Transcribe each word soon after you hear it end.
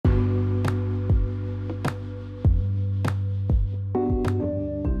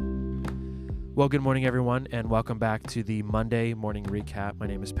Well, good morning, everyone, and welcome back to the Monday morning recap. My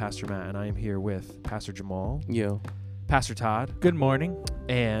name is Pastor Matt, and I am here with Pastor Jamal, Yo. Pastor Todd, Good morning.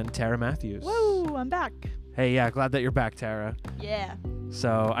 and Tara Matthews. Woo, I'm back. Hey, yeah, glad that you're back, Tara. Yeah.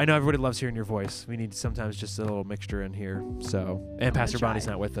 So I know everybody loves hearing your voice. We need sometimes just a little mixture in here. So, and I'm Pastor gonna Bonnie's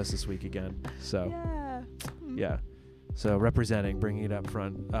try. not with us this week again. So, Yeah. yeah. So representing, bringing it up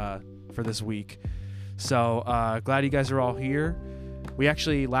front for this week. So glad you guys are all here. We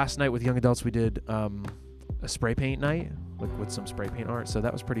actually, last night with young adults, we did a spray paint night with some spray paint art. So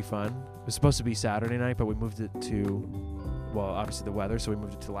that was pretty fun. It was supposed to be Saturday night, but we moved it to, well, obviously the weather. So we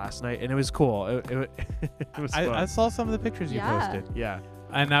moved it to last night. And it was cool. It was fun. I saw some of the pictures you Yeah. posted. Yeah.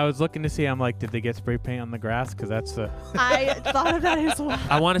 And I was looking to see, I'm like, did they get spray paint on the grass? Because that's the... I thought of that as well.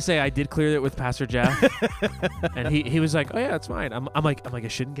 I want to say I did clear it with Pastor Jeff, and he was like, "Oh yeah, it's fine." I'm like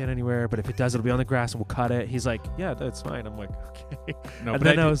it shouldn't get anywhere, but if it does, it'll be on the grass and we'll cut it. He's like, "Yeah, that's fine." I'm like, "Okay." No, And but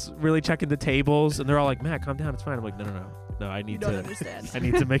then I did- was really checking the tables, and they're all like, "Matt, calm down, it's fine." I'm like, "No, I You need don't to understand. I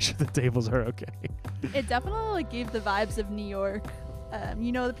need to make sure the tables are okay." It definitely gave the vibes of New York.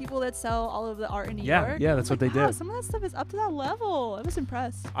 You know, the people that sell all of the art in New Yeah, York? yeah, that's what they Wow, did. some of that stuff is up to that level. I was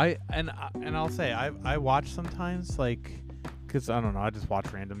impressed. and I'll say, I watch sometimes, like, because I don't know, I just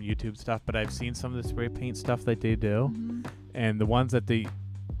watch random YouTube stuff, but I've seen some of the spray paint stuff that they do, Mhm. and the ones that the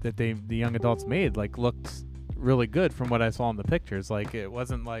young adults made, like, looked really good from what I saw in the pictures. Like, it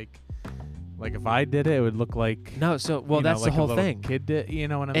wasn't like if I did it, it would look like... No, so well, you know, that's like the whole a little thing. kid did, you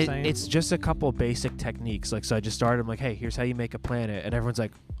know what I'm saying? It's just a couple basic techniques. Like, so I just started. I'm like, "Hey, here's how you make a planet," and everyone's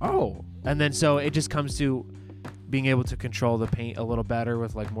like, "Oh," and then so it just comes to being able to control the paint a little better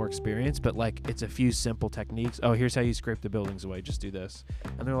with like more experience, but like it's a few simple techniques. Oh, here's how you scrape the buildings away. Just do this.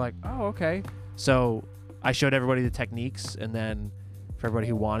 And they're like, "Oh, okay." So I showed everybody the techniques, and then for everybody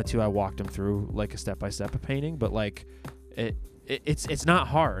who wanted to, I walked them through like a step-by-step of painting, but like it's not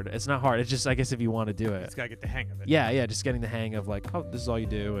hard. It's not hard. It's just, I guess, if you want to do it. Just got to get the hang of it. Yeah, just getting the hang of like, oh, this is all you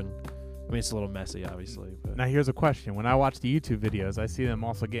do. And I mean, it's a little messy, obviously, but Now here's a question: when I watch the YouTube videos, I see them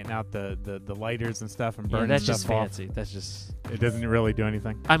also getting out the lighters and stuff and yeah, burning that's stuff just off. fancy. That's just, It doesn't really do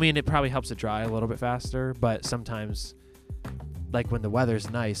anything. I mean, it probably helps it dry a little bit faster, but sometimes, like when the weather's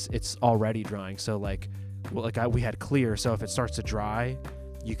nice, it's already drying. So like, well, we had clear, so if it starts to dry,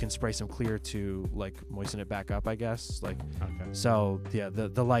 you can spray some clear to like moisten it back up, I guess. Like, Okay. so yeah,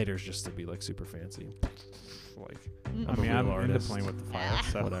 the lighters just to be like super fancy. Like, Mm. I I'm a mean, real I'm into artist. playing with the fire,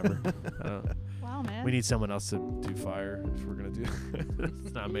 so whatever. Wow, man. We need someone else to do fire if we're gonna do.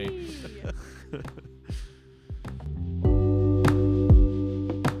 It's not me. Yay.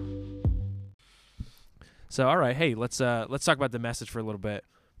 So all right, hey, let's talk about the message for a little bit.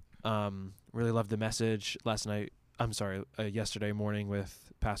 Really loved the message yesterday morning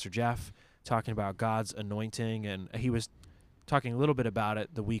with Pastor Jeff, talking about God's anointing, and he was talking a little bit about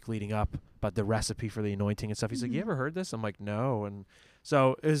it the week leading up, about the recipe for the anointing and stuff. He's like, "You Mhm. ever heard this?" I'm like, "No," and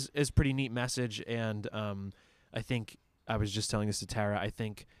so is pretty neat message, and I think I was just telling this to Tara. I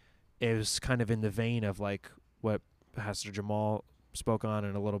think it was kind of in the vein of like what Pastor Jamal spoke on,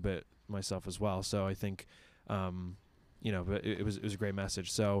 and a little bit myself as well. So I think, but it was a great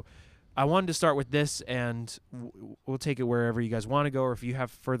message. So I wanted to start with this, and we'll take it wherever you guys want to go, or if you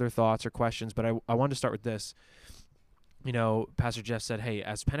have further thoughts or questions. But I wanted to start with this. You know, Pastor Jeff said, "Hey,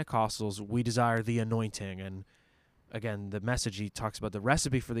 as Pentecostals, we desire the anointing." And again, the message, he talks about the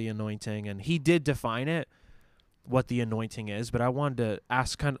recipe for the anointing, and he did define it, what the anointing is. But I wanted to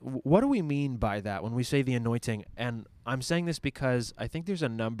ask, kind of, what do we mean by that when we say the anointing? And I'm saying this because I think there's a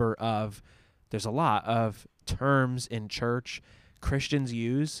lot of terms in church Christians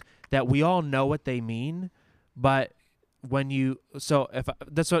use that we all know what they mean, but that's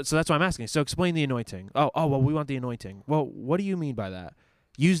why I'm asking. So explain the anointing. Oh, well, we want the anointing. Well, what do you mean by that?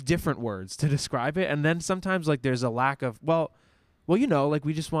 Use different words to describe it, and then sometimes like there's a lack of like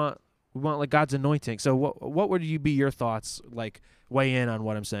we want like God's anointing. So what would be your thoughts? Like, weigh in on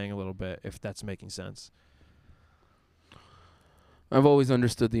what I'm saying a little bit, if that's making sense. I've always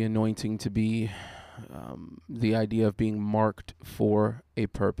understood the anointing to be the idea of being marked for a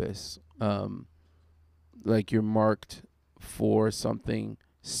purpose. Like you're marked for something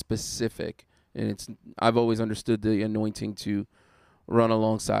specific. And I've always understood the anointing to run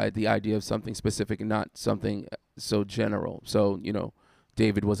alongside the idea of something specific and not something so general. So,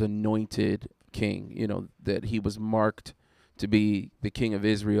 David was anointed king, that he was marked to be the king of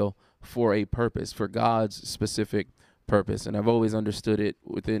Israel for a purpose, for God's specific purpose. And I've always understood it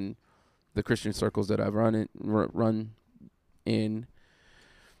within the Christian circles that I've run in,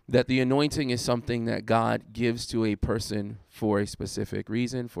 that the anointing is something that God gives to a person for a specific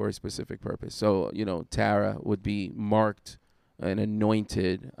reason, for a specific purpose. So, Tara would be marked and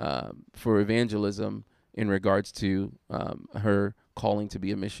anointed for evangelism in regards to her calling to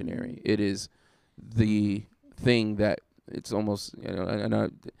be a missionary. It is the thing that it's almost, and I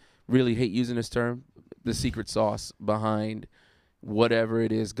really hate using this term, the secret sauce behind whatever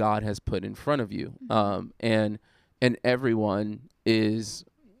it is God has put in front of you. And everyone is,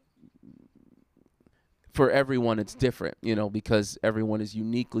 for everyone it's different, because everyone is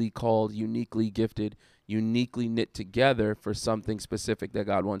uniquely called, uniquely gifted, uniquely knit together for something specific that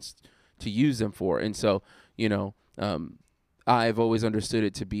God wants to use them for. And so, I've always understood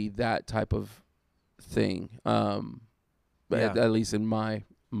it to be that type of thing, at least in my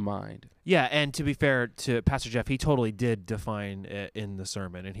mind. Yeah, and to be fair to Pastor Jeff, he totally did define it in the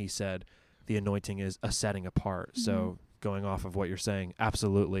sermon, and he said the anointing is a setting apart. So going off of what you're saying,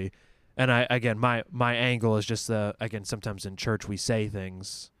 absolutely. And my angle is just sometimes in church we say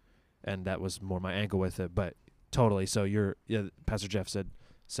things, and that was more my angle with it, but totally. So Pastor Jeff said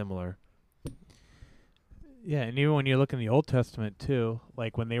similar. Yeah, and even when you look in the Old Testament too,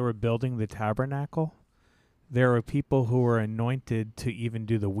 like when they were building the tabernacle, there were people who were anointed to even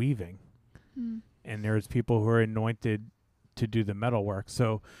do the weaving. And there's people who are anointed to do the metal work.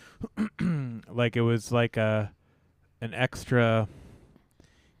 So like it was like an extra,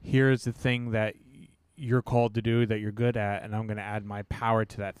 here's the thing that you're called to do that you're good at, and I'm going to add my power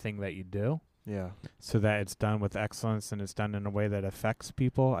to that thing that you do. Yeah. So that it's done with excellence and it's done in a way that affects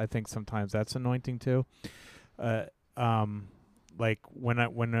people. I think sometimes that's anointing too. Like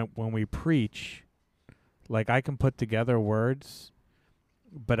when we preach, like I can put together words,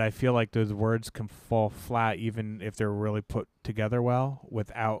 but I feel like those words can fall flat even if they're really put together well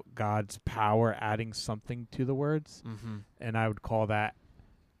without God's power adding something to the words. And I would call that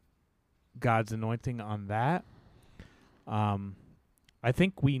God's anointing on that. I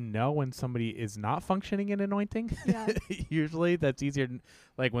think we know when somebody is not functioning in anointing. Yeah. Usually that's easier.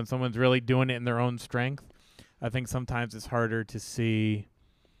 Like when someone's really doing it in their own strength, I think sometimes it's harder to see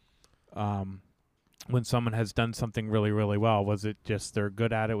when someone has done something really, really well. Was it just they're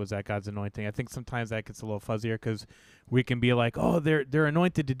good at it? Was that God's anointing? I think sometimes that gets a little fuzzier because we can be like, oh, they're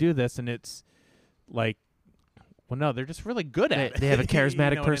anointed to do this. And it's like, well, no, they're just really good at it. They have a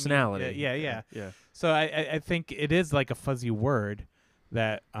charismatic You know personality. I mean? Yeah. Yeah. So I think it is like a fuzzy word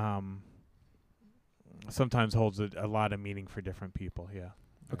that sometimes holds a lot of meaning for different people. Yeah.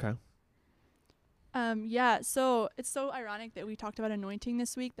 Okay. Yeah, so it's so ironic that we talked about anointing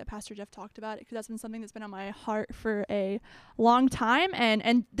this week, that Pastor Jeff talked about it, because that's been something that's been on my heart for a long time.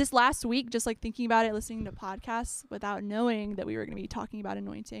 And this last week, just like thinking about it, listening to podcasts without knowing that we were going to be talking about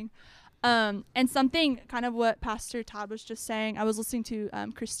anointing. And something kind of what Pastor Todd was just saying, I was listening to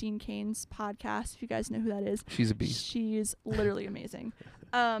Christine Cain's podcast, if you guys know who that is. She's a beast. She's literally amazing.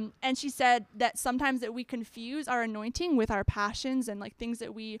 And she said that sometimes that we confuse our anointing with our passions and like things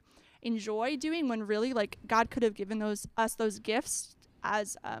that we enjoy doing, when really like God could have given us those gifts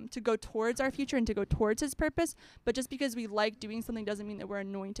as to go towards our future and to go towards his purpose. But just because we like doing something doesn't mean that we're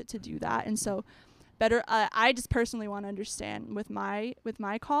anointed to do that. And so I just personally want to understand with my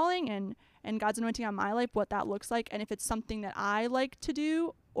calling and God's anointing on my life, what that looks like, and if it's something that I like to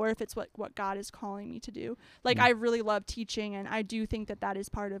do or if it's what God is calling me to do. Like I really love teaching, and I do think that is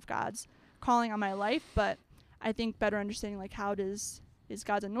part of God's calling on my life, but I think better understanding like how is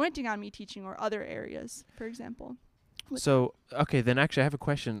God's anointing on me teaching or other areas, for example. So, okay, then actually I have a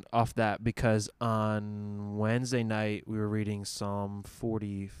question off that, because on Wednesday night we were reading Psalm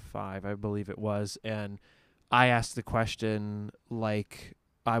 45, I believe it was, and I asked the question, like,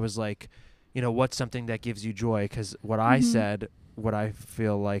 I was like, what's something that gives you joy? Because what I said, what I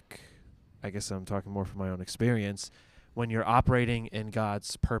feel like, I guess I'm talking more from my own experience, when you're operating in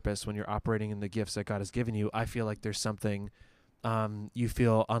God's purpose, when you're operating in the gifts that God has given you, I feel like there's something you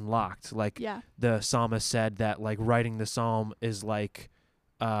feel unlocked. Like the psalmist said that like writing the psalm is like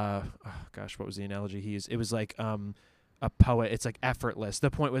what was the analogy he used? It was like a poet. It's like effortless. The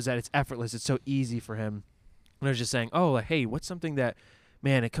point was that it's effortless. It's so easy for him. And I was just saying, hey, what's something that,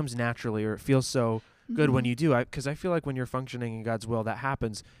 man, it comes naturally, or it feels so good when you do? Because I feel like when you're functioning in God's will, that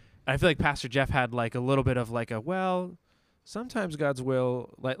happens. And I feel like Pastor Jeff had like a little bit of like sometimes God's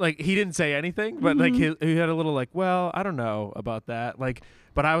will, like he didn't say anything, but like he had a little like, I don't know about that. Like,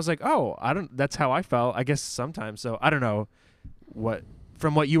 but I was like, that's how I felt, I guess sometimes. So I don't know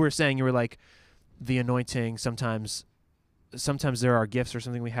from what you were saying, you were like the anointing, sometimes there are gifts or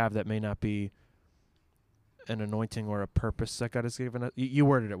something we have that may not be an anointing or a purpose that God has given us. You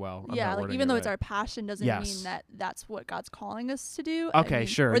worded it well. I'm yeah, not like wording even it though it's right. our passion doesn't Yes. mean that that's what God's calling us to do. Okay,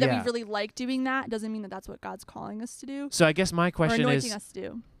 sure, Or that yeah. we really like doing that doesn't mean that that's what God's calling us to do. So I guess my Or question anointing is, us to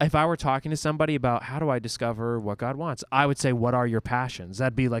do. if I were talking to somebody about how do I discover what God wants, I would say, what are your passions?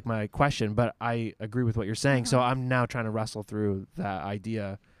 That'd be like my question, but I agree with what you're saying. So Uh-huh. I'm now trying to wrestle through that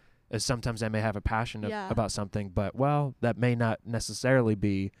idea, as sometimes I may have a passion Yeah. about something, but well, that may not necessarily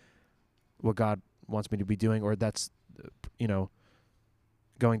be what God wants me to be doing, or that's,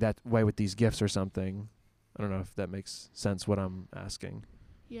 going that way with these gifts or something. I don't know if that makes sense, what I'm asking.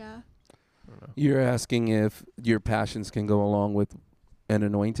 Yeah. I don't know. You're asking if your passions can go along with an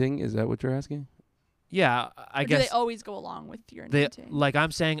anointing. Is that what you're asking? Yeah, I Or do guess they always go along with your They, anointing? like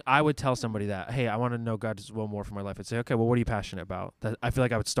I'm saying, I would tell somebody that, hey, I want to know God's will more for my life. I'd say, okay, well, what are you passionate about? That I feel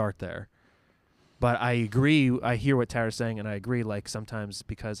like I would start there. But I agree. I hear what Tara's saying, and I agree. Like sometimes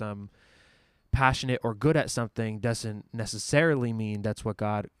because I'm passionate or good at something doesn't necessarily mean that's what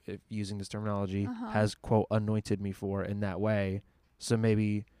God, if using this terminology, Uh-huh. has, quote, anointed me for in that way. So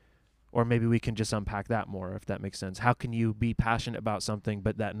maybe we can just unpack that more, if that makes sense. How can you be passionate about something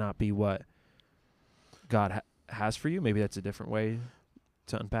but that not be what God has for you? Maybe that's a different way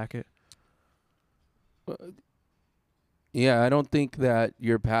to unpack it. Yeah, I don't think that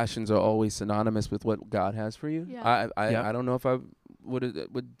your passions are always synonymous with what God has for you. Yeah. I don't know if I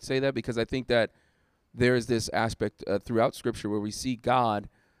would say that, because I think that there is this aspect throughout Scripture where we see God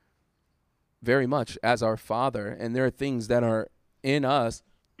very much as our Father, and there are things that are in us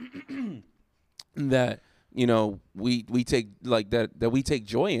that we take like that we take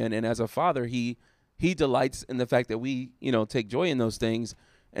joy in, and as a Father, He delights in the fact that we take joy in those things,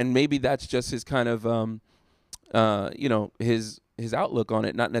 and maybe that's just His kind of his outlook on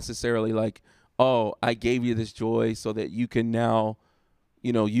it, not necessarily like, oh, I gave you this joy so that you can now,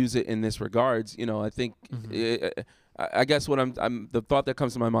 use it in this regards. I think, I guess what the thought that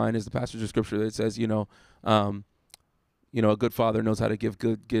comes to my mind is the passage of Scripture that says, a good father knows how to give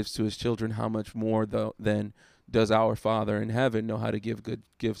good gifts to his children. How much more than does our Father in heaven know how to give good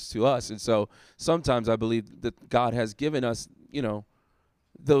gifts to us? And so sometimes I believe that God has given us,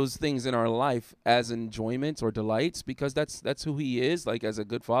 those things in our life as enjoyments or delights, because that's who He is, like as a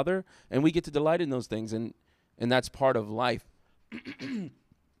good father, and we get to delight in those things, and that's part of life.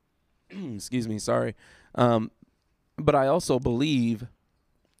 Excuse me, sorry. But I also believe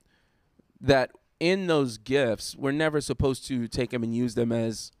that in those gifts, we're never supposed to take them and use them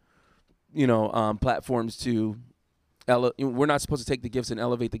as, platforms to. We're not supposed to take the gifts and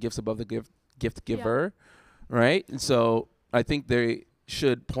elevate the gifts above the gift giver, right? And so I think they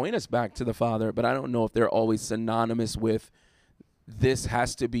should point us back to the Father, but I don't know if they're always synonymous with this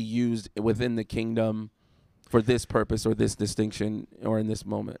has to be used within the kingdom for this purpose or this distinction or in this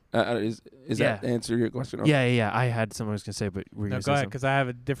moment. Is that answer your question? Yeah. I had something I was going to say, but we're No, going to go say ahead, because I have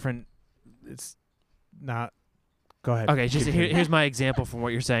a different. It's not. Go ahead. Okay, just Continue. here's my example from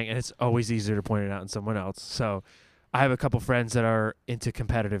what you're saying, and it's always easier to point it out in someone else. So I have a couple friends that are into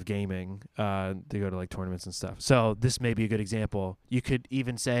competitive gaming. They go to like tournaments and stuff. So this may be a good example. You could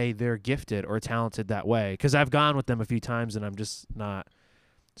even say they're gifted or talented that way, because I've gone with them a few times, and I'm just not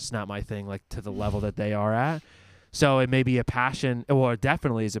my thing, like to the level that they are at. So it may be a passion, or it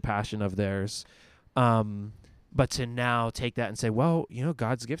definitely is a passion of theirs. But to now take that and say, well,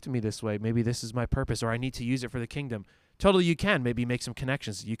 God's gifted me this way. Maybe this is my purpose, or I need to use it for the kingdom. Totally, you can maybe make some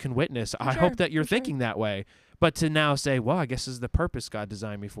connections. You can witness. I hope that you're thinking that way. But to now say, well, I guess this is the purpose God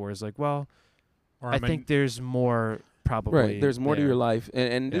designed me for, is like, well, I think there's more probably. Right, there's more to your life.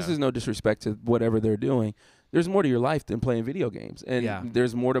 And this is no disrespect to whatever they're doing. There's more to your life than playing video games. And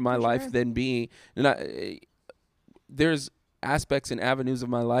there's more to my life than being. There's aspects and avenues of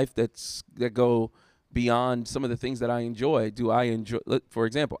my life that go beyond some of the things that I enjoy. Do I enjoy, for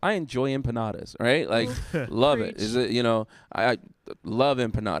example, I enjoy empanadas, right? Like, love it. Is it, I love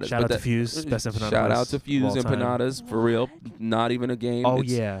empanadas. Shout out to Fuse, best empanadas. Shout out to Fuse of all time. empanadas, for real. Not even a game. Oh,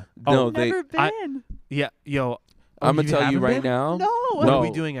 It's- yeah. No, Never been. I'm going to tell you right now. No. What are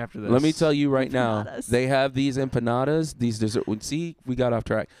we doing after this? Let me tell you right now. Empanadas. They have these empanadas, these dessert. See, we got off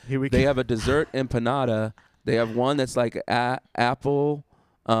track. Here we They go. have a dessert empanada. They have one that's like apple.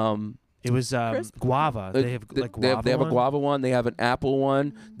 It was Crisp. guava. They have like guava. They have a guava one. They have an apple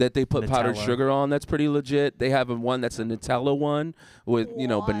one that they put powdered Nutella. sugar on. That's pretty legit. They have one that's a Nutella one with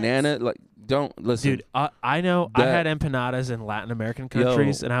What? banana. Like don't listen. Dude, I know I That- had empanadas in Latin American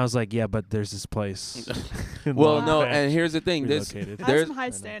countries, and I was like, yeah, but there's this place. in well, Long no, Beach and here's the thing. This relocated. I have there's some high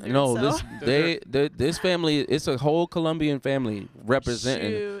standards. no so. this family. It's a whole Colombian family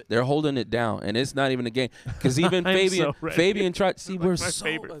representing. Shoot. They're holding it down, and it's not even a game. Because even I'm Fabian, so ready. Fabian tried. See, Like we're my so.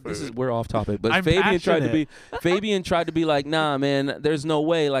 favorite This is food. we're off topic, but I'm Fabian tried to passionate. be. Fabian tried to be like, nah, man. There's no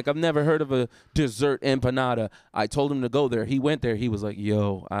way. Like I've never heard of a dessert empanada. I told him to go there. He went there. He was like,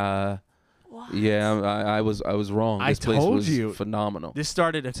 yo, What? yeah, I was wrong. I This place told was you. phenomenal. This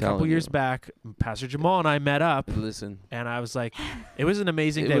started a Telling couple years you. back. Pastor Jamal and I met up, Listen, and I was like, it was an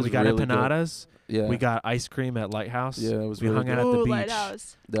amazing It day. was We got really good. empanadas. yeah, We got ice cream at Lighthouse. yeah, it was we really hung good. out at the Ooh, beach.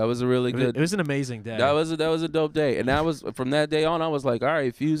 Lighthouse. That was a really good. It was an amazing day. That was a dope day, and that was from that day on. I was like, all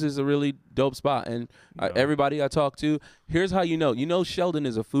right, Fuse is a really dope spot, and Yeah. everybody I talked to, here's how you know Sheldon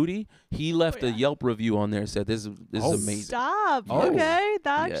is a foodie. He left yeah. a Yelp review on there, said this is amazing. Stop. Oh. Okay.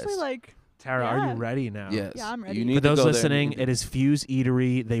 That actually Yes. like. Tara, are Yeah. you ready now? Yes, Yeah, I'm ready. You For need For to those go there. listening, You need it to- is Fuse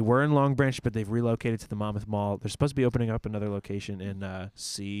Eatery. They were in Long Branch, but they've relocated to the Monmouth Mall. They're supposed to be opening up another location in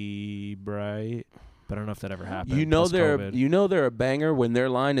Seabright, but I don't know if that ever happened. You know post-COVID. they're a banger when their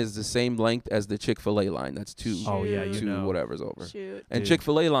line is the same length as the Chick-fil-A line. That's two, Oh yeah, you Shoot. two know. whatever's over. Shoot. And Dude.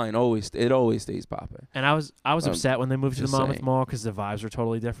 Chick-fil-A line always stays popping. And I was upset when they moved to the just Monmouth saying. Mall because the vibes were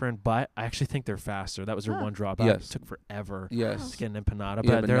totally different. But I actually think they're faster. That was their Huh. one drawback. Yes. It took forever Yes. to get an empanada,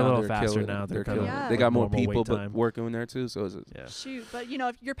 Yeah, but they're a now little faster killing it. now. They're kind of killing it. Yeah. They got more normal wait people time. working in there too. So it's Yeah. Shoot. But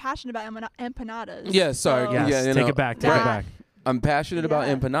if you're passionate about empanadas. Yeah, sorry. so- Yeah, Yes, you take know, it back. Take Right. it back. I'm passionate about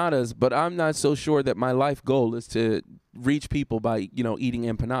Yeah. empanadas, but I'm not so sure that my life goal is to reach people by eating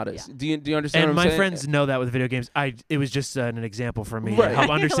empanadas. Yeah. Do you understand And what I'm my saying? friends know that with video games. It was just an example for me Right. to help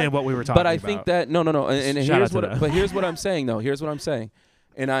understand what we were talking about. But I think that no, and Shout here's out to what. them. But here's what I'm saying though. Here's what I'm saying,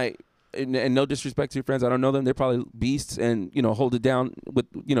 and no disrespect to your friends. I don't know them. They're probably beasts and hold it down with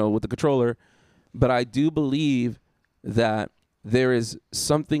with the controller. But I do believe that there is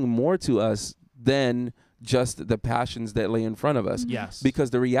something more to us than just the passions that lay in front of us. yes,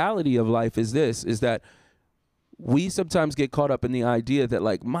 Because the reality of life is that we sometimes get caught up in the idea that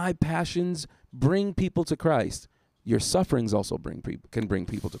like my passions bring people to Christ. Your sufferings also can bring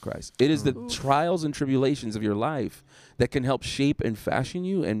people to Christ. It is the Oof. trials and tribulations of your life that can help shape and fashion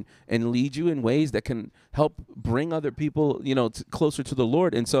you and lead you in ways that can help bring other people, closer to the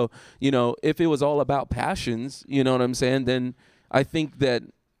Lord. And so, if it was all about passions, you know what I'm saying, then I think that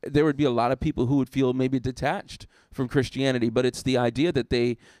there would be a lot of people who would feel maybe detached from Christianity, but it's the idea that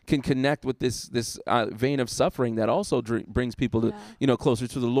they can connect with this vein of suffering that also brings people to closer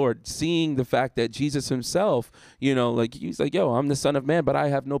to the Lord. Seeing the fact that Jesus himself, like he's like, yo, I'm the Son of Man, but I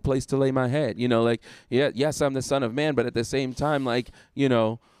have no place to lay my head. Yes, I'm the Son of Man, but at the same time, at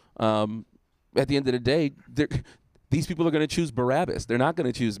the end of the day, these people are going to choose Barabbas. They're not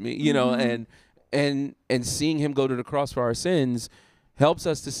going to choose me. And seeing him go to the cross for our sins helps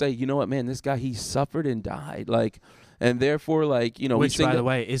us to say, you know what, man, this guy, he suffered and died, and therefore, we which sing by the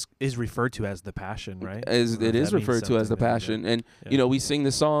way is referred to as the Passion, right? as Or it if is that means referred to as the something, then Passion, and yeah. we sing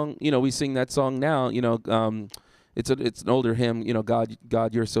the song, we sing that song now, it's an older hymn,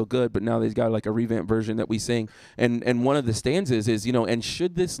 God, you're so good, but now they've got like a revamped version that we sing, and one of the stanzas is, and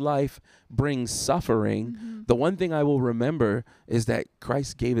should this life bring suffering, the one thing I will remember is that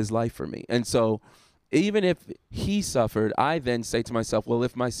Christ gave his life for me, and so. Even if he suffered, I then say to myself, well,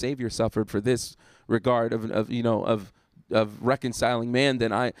 if my Savior suffered for this regard of reconciling man,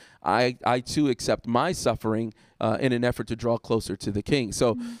 then I too accept my suffering in an effort to draw closer to the King.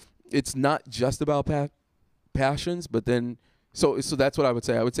 So it's not just about passions, but then so that's what I would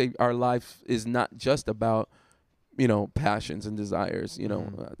say. I would say our life is not just about passions and desires.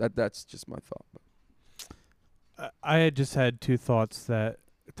 That's just my thought. I had just had two thoughts that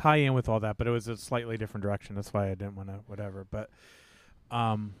tie in with all that, but it was a slightly different direction. That's why I didn't want to whatever. But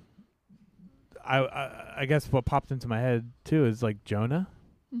I guess what popped into my head too is like Jonah.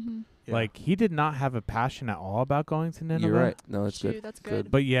 Mm-hmm. Yeah. Like he did not have a passion at all about going to Nineveh. You're right. No, that's Shoot, good. that's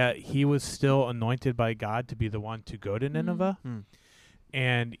good. But yet he was still anointed by God to be the one to go to Nineveh. Hmm.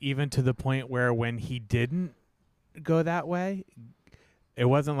 And even to the point where when he didn't go that way, it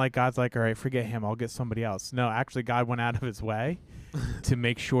wasn't like God's like, all right, forget him, I'll get somebody else. No, actually God went out of his way to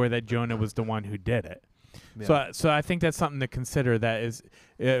make sure that Jonah was the one who did it. Yeah. So I think that's something to consider. That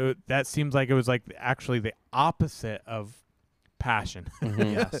seems like it was like actually the opposite of passion.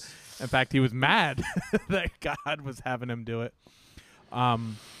 Mhm. Yes. In fact, he was mad that God was having him do it.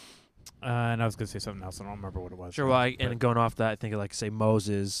 And I was gonna say something else. I don't remember what it was. Sure. Well, and going off that, I think like say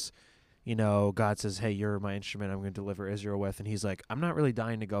Moses, God says, "Hey, you're my instrument. I'm going to deliver Israel with," and he's like, "I'm not really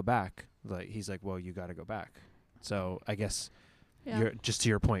dying to go back." He's like, "Well, you got to go back." So I guess Yeah. you're just to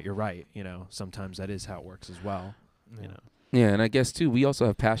your point, you're right. Sometimes that is how it works as well. Yeah, and I guess too, we also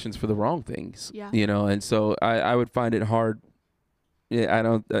have passions for the wrong things. Yeah. And so I would find it hard. Yeah, I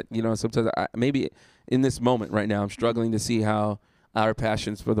don't. Sometimes maybe in this moment right now, I'm struggling to see how our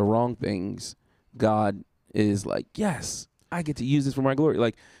passions for the wrong things, God is like, yes, I get to use this for my glory.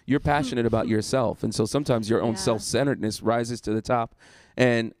 Like, you're passionate about yourself, and so sometimes your own self-centeredness rises to the top,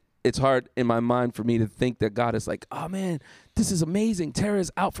 and it's hard in my mind for me to think that God is like, oh man, this is amazing.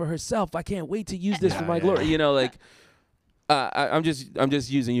 Tara's out for herself. I can't wait to use this for my glory. I'm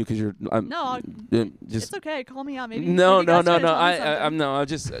just using you because you're. It's okay. Call me out. Maybe. No. I'm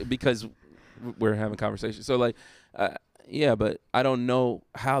just because we're having conversation. So but I don't know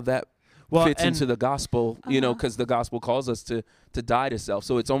how that fits into the gospel. Because the gospel calls us to die to self.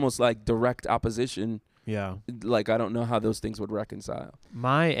 So it's almost like direct opposition. Yeah. Like, I don't know how those things would reconcile.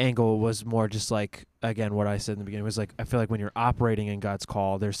 My angle was more just like, again, what I said in the beginning was like, I feel like when you're operating in God's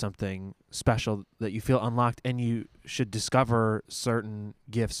call, there's something special that you feel unlocked, and you should discover certain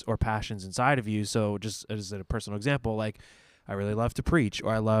gifts or passions inside of you. So just as a personal example, like, I really love to preach,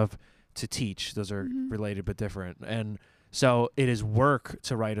 or I love to teach. Those are related but different. And so it is work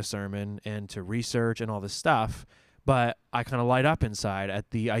to write a sermon and to research and all this stuff. But I kind of light up inside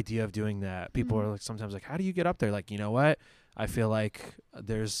at the idea of doing that. People are like, sometimes like, how do you get up there? Like, you know what? I feel like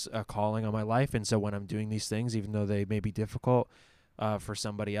there's a calling on my life. And so when I'm doing these things, even though they may be difficult for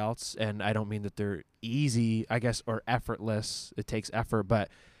somebody else, and I don't mean that they're easy, I guess, or effortless, it takes effort, but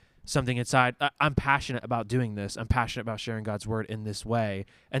something inside, I'm passionate about doing this. I'm passionate about sharing God's word in this way.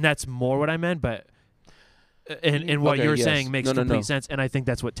 And that's more what I meant, but and what you're saying makes complete sense, and I think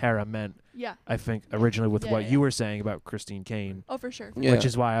that's what Tara meant. Yeah. I think originally with what you were saying about Christine Kane. Oh, for sure. Yeah. Which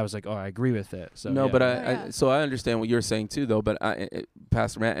is why I was like, oh, I agree with it. So no, yeah. but I understand what you're saying too, though. But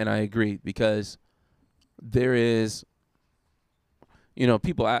Pastor Matt and I agree, because there is,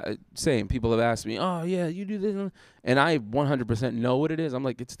 people have asked me, oh yeah, you do this, and I 100% know what it is. I'm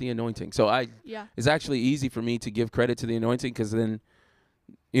like, it's the anointing. So it's actually easy for me to give credit to the anointing, because then,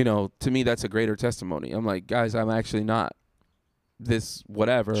 to me, that's a greater testimony. I'm like, guys, I'm actually not this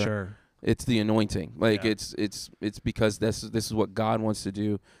whatever. Sure. It's the anointing. Like, it's because this is what God wants to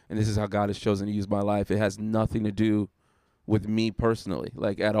do, and this is how God has chosen to use my life. It has nothing to do with me personally,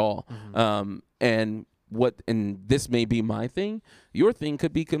 like, at all. And this may be my thing. Your thing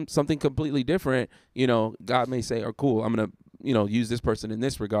could be something completely different. God may say, oh, cool, I'm going to, use this person in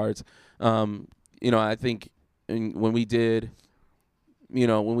this regards. I think when we did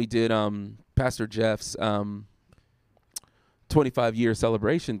Pastor Jeff's 25-year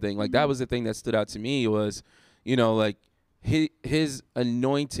celebration thing, like, that was the thing that stood out to me was, like, his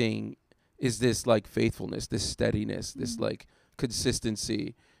anointing is this, like, faithfulness, this steadiness, this, like,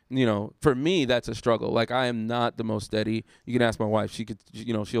 consistency. For me, that's a struggle. Like, I am not the most steady. You can ask my wife. She could,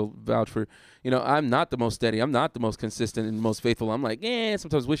 she'll vouch for, I'm not the most steady. I'm not the most consistent and most faithful. I'm like,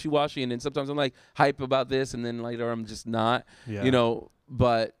 sometimes wishy-washy. And then sometimes I'm like hype about this. And then later I'm just not,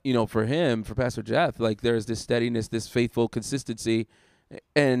 but, for Pastor Jeff, like, there's this steadiness, this faithful consistency.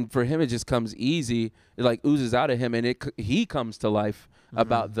 And for him, it just comes easy. It, like, oozes out of him. And he comes to life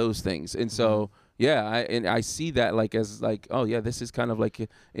about those things. And so, yeah, I see that, like, as like, oh yeah, this is kind of like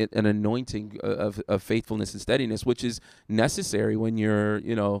an anointing of faithfulness and steadiness, which is necessary when you're,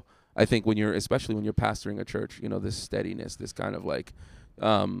 I think especially when you're pastoring a church, this steadiness, this kind of like,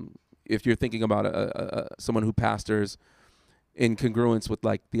 if you're thinking about someone who pastors in congruence with,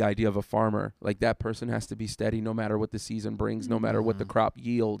 like, the idea of a farmer, like, that person has to be steady no matter what the season brings, no matter what the crop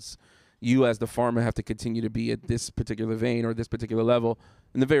yields. You as the farmer have to continue to be at this particular vein or this particular level.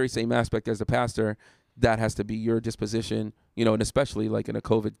 In the very same aspect as the pastor, that has to be your disposition, and especially like in a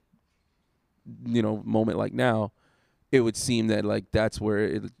COVID, moment like now, it would seem that, like, that's where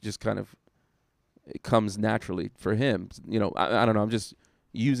it just kind of, it comes naturally for him. I don't know. I'm just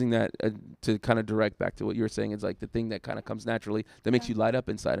using that to kind of direct back to what you were saying. It's like the thing that kind of comes naturally that makes you light up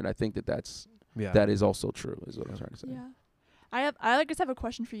inside. And I think that is also true, is what I'm trying to say. Yeah. I just have a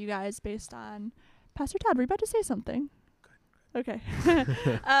question for you guys based on Pastor Todd. Were you about to say something? Okay.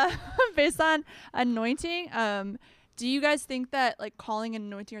 Based on anointing, do you guys think that, like, calling and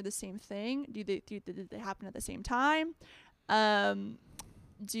anointing are the same thing? Do they happen at the same time?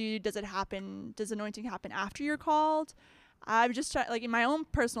 Does anointing happen after you're called? I'm just trying, like, in my own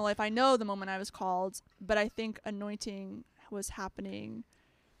personal life, I know the moment I was called, but I think anointing was happening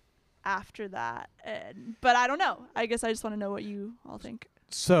after that. But I don't know. I guess I just want to know what you all think.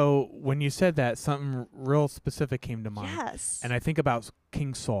 So when you said that, something real specific came to mind. Yes. And I think about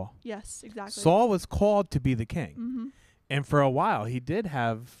King Saul. Yes, exactly. Saul was called to be the king. Mm-hmm. And for a while, he did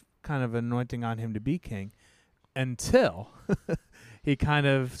have kind of anointing on him to be king until he kind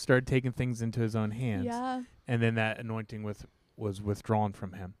of started taking things into his own hands. Yeah. And then that anointing was withdrawn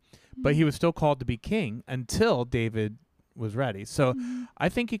from him. But he was still called to be king until David was ready. So I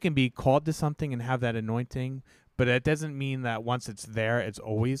think you can be called to something and have that anointing, but it doesn't mean that once it's there, it's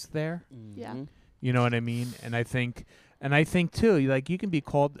always there. Yeah. You know what I mean? And I think too, like you can be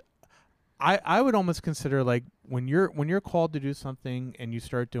called. I would almost consider like when you're called to do something and you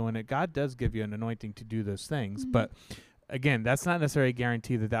start doing it, God does give you an anointing to do those things. But again, that's not necessarily a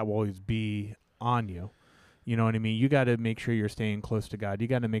guarantee that will always be on you. You know what I mean? You got to make sure you're staying close to God. You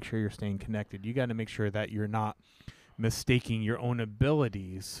got to make sure you're staying connected. You got to make sure that you're not mistaking your own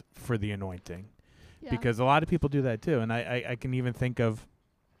abilities for the anointing. Yeah. Because a lot of people do that too. And I can even think of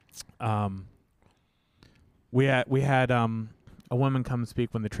we had a woman come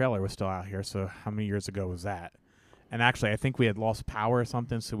speak when the trailer was still out here. So how many years ago was that? And actually, I think we had lost power or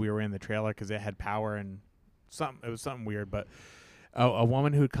something, so we were in the trailer because it had power and it was something weird. But a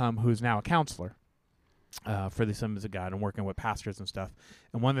woman who'd come, who's now a counselor for the Assemblies of God and working with pastors and stuff.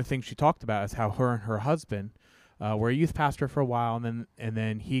 And one of the things she talked about is how her and her husband were a youth pastor for a while, and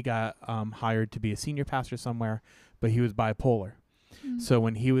then he got hired to be a senior pastor somewhere, but he was bipolar. So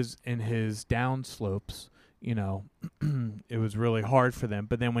when he was in his down slopes, you know, it was really hard for them.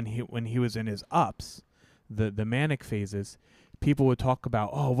 But then when he was in his ups, the manic phases, people would talk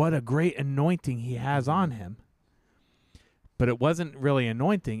about, oh, what a great anointing he has on him. But it wasn't really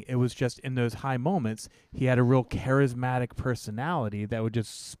anointing. It was just in those high moments, he had a real charismatic personality that would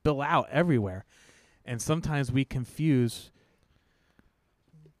just spill out everywhere. And sometimes we confuse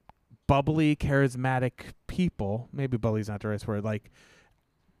bubbly, charismatic people, maybe bubbly's not the right word, like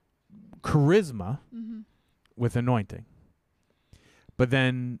charisma with anointing. But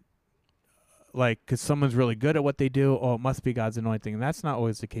then, like, because someone's really good at what they do, oh, it must be God's anointing. And that's not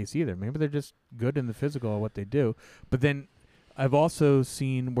always the case either. Maybe they're just good in the physical at what they do. But then I've also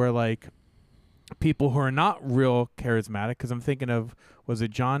seen where, like, people who are not real charismatic, because I'm thinking of, was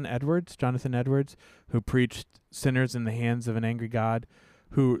it Jonathan Edwards, who preached sinners in the hands of an angry God,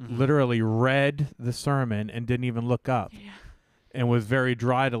 who literally read the sermon and didn't even look up and was very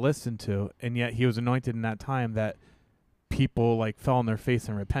dry to listen to. And yet he was anointed in that time that people like fell on their face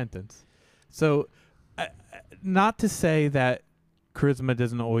in repentance. So not to say that charisma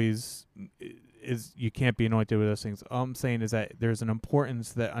doesn't always you can't be anointed with those things. All I'm saying is that there's an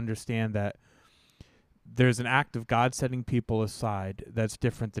importance that understand that there's an act of God setting people aside that's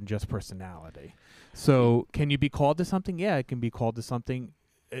different than just personality. So can you be called to something? Yeah, it can be called to something.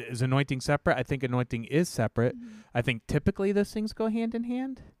 Is anointing separate? I think anointing is separate. I think typically those things go hand in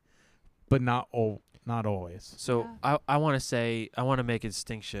hand, but not always. So I want to make a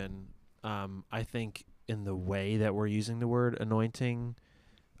distinction. I think in the way that we're using the word anointing,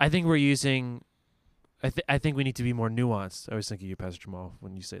 I think we're using. I think we need to be more nuanced. I was thinking of you, Pastor Jamal,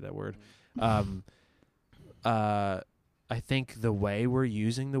 when you say that word. I think the way we're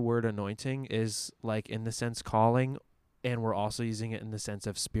using the word anointing is like in the sense calling, and we're also using it in the sense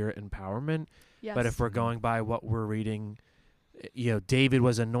of spirit empowerment. Yes. But if we're going by what we're reading, you know, David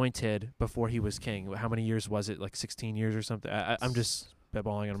was anointed before he was king. How many years was it? Like 16 years or something? I'm just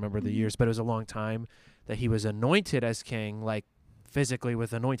spitballing. I don't remember the years, but it was a long time that he was anointed as king, like physically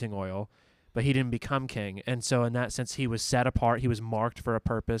with anointing oil, but he didn't become king. And so in that sense, he was set apart. He was marked for a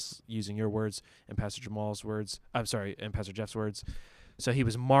purpose, using your words and Pastor Jamal's words. I'm sorry, and Pastor Jeff's words. So he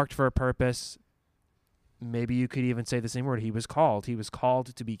was marked for a purpose. Maybe you could even say the same word. He was called. He was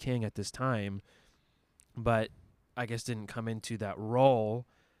called to be king at this time, but I guess didn't come into that role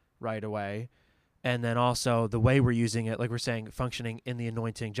right away. And then also the way we're using it, like we're saying, functioning in the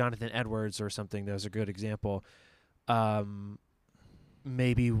anointing, Jonathan Edwards or something, that was a good example.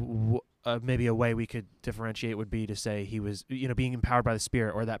 Maybe a way we could differentiate would be to say he was, you know, being empowered by the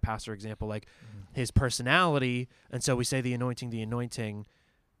Spirit, or that pastor example, like his personality. And so we say the anointing,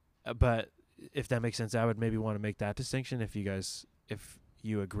 but if that makes sense, I would maybe want to make that distinction if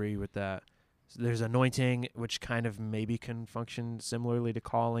you agree with that. So there's anointing, which kind of maybe can function similarly to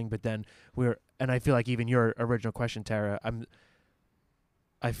calling, but then and I feel like even your original question, Tara,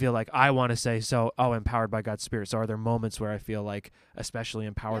 I feel like I want to say, empowered by God's Spirit. So are there moments where I feel like especially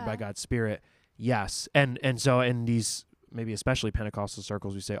empowered by God's Spirit? Yes. And so in these, maybe especially Pentecostal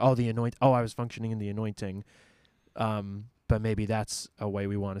circles, we say, I was functioning in the anointing. But maybe that's a way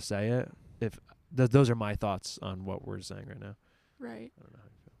we want to say it. If those are my thoughts on what we're saying right now. Right. I don't know how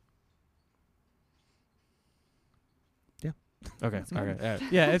you feel. Yeah. Okay. Okay.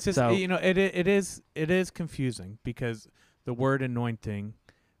 Yeah, it's just So- it is confusing because the word anointing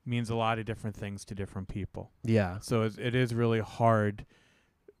means a lot of different things to different people. Yeah. So it is really hard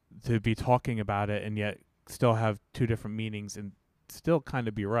to be talking about it and yet still have two different meanings and still kind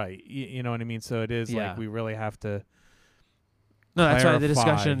of be right. You know what I mean? So it is Yeah. like we really have to. No, that's why the clarify.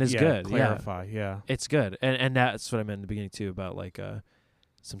 discussion is Yeah, good. Clarify, yeah. It's good, and that's what I meant in the beginning too about like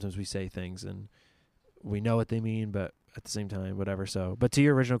sometimes we say things and we know what they mean, but at the same time, whatever. So, but to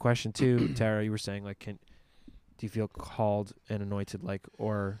your original question too, Tara, you were saying like, do you feel called and anointed, like,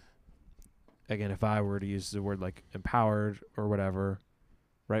 or again, if I were to use the word like empowered or whatever,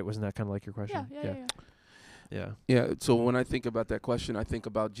 right? Wasn't that kind of like your question? Yeah. Yeah, so when I think about that question, I think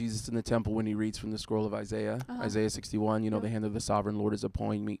about Jesus in the temple when he reads from the scroll of Isaiah, Isaiah 61, the hand of the sovereign Lord is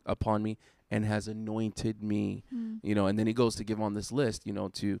upon me and has anointed me, and then he goes to give on this list,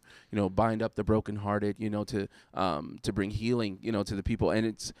 to, bind up the brokenhearted, to bring healing, to the people. And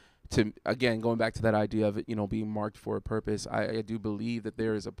it's, again, going back to that idea of it, being marked for a purpose, I do believe that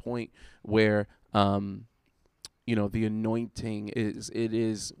there is a point where, the anointing it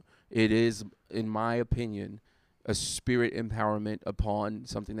is, in my opinion, a spirit empowerment upon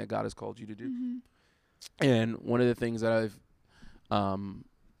something that God has called you to do. And one of the things that I've,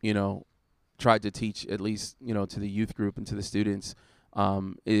 tried to teach, at least, to the youth group and to the students,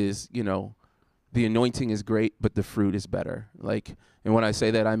 is, the anointing is great, but the fruit is better. Like, and when I say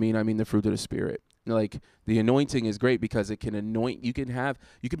that, I mean the fruit of the Spirit. Like, the anointing is great because it can anoint. You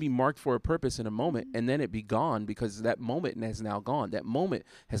can be marked for a purpose in a moment, and then it be gone because that moment has now gone. That moment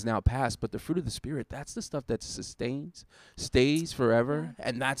has now passed. But the fruit of the Spirit, that's the stuff that sustains, stays forever,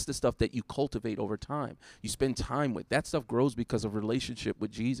 and that's the stuff that you cultivate over time. You spend time with. That stuff grows because of relationship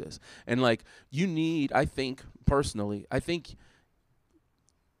with Jesus. And like, I think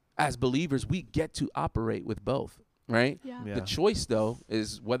as believers, we get to operate with both. Right? Yeah. The choice, though,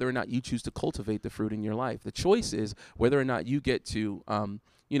 is whether or not you choose to cultivate the fruit in your life. The choice is whether or not you get to,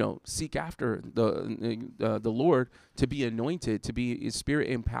 seek after the Lord, to be anointed, to be Spirit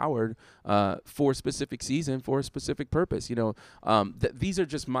empowered for a specific season, for a specific purpose. These are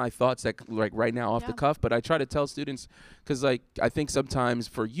just my thoughts that, like, right now off the cuff. But I try to tell students, because like I think sometimes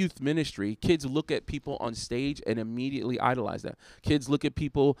for youth ministry, kids look at people on stage and immediately idolize them. Kids look at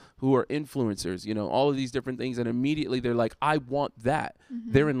people who are influencers, all of these different things, and immediately they're like, I want that.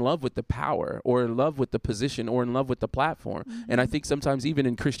 They're in love with the power, or in love with the position, or in love with the platform. And I think sometimes even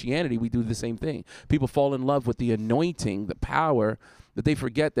in Christianity, we do the same thing. People fall in love with the anointing, the power, that they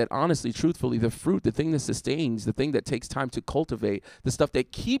forget that, honestly, truthfully, the fruit, the thing that sustains, the thing that takes time to cultivate, the stuff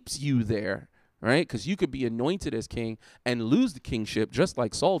that keeps you there, right? Because you could be anointed as king and lose the kingship just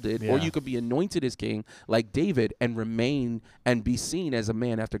like Saul did, or you could be anointed as king like David and remain and be seen as a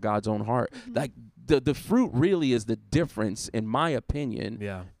man after God's own heart. Like, the fruit really is the difference, in my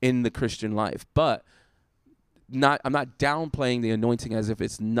opinion, in the Christian life. But I'm not downplaying the anointing as if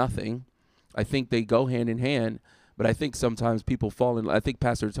it's nothing. I think they go hand in hand, but I think sometimes people fall in. I think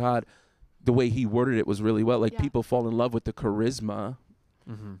Pastor Todd, the way he worded it was really well. Like, people fall in love with the charisma,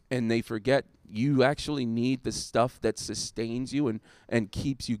 and they forget you actually need the stuff that sustains you and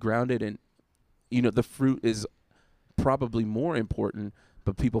keeps you grounded. And, the fruit is probably more important,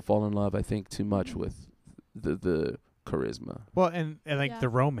 but people fall in love, I think, too much with the charisma. Well, and like the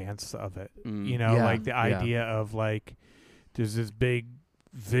romance of it, like the idea of like, there's this big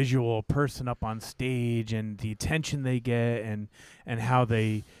visual person up on stage and the attention they get and how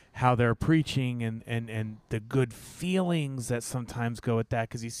they're preaching and the good feelings that sometimes go with that,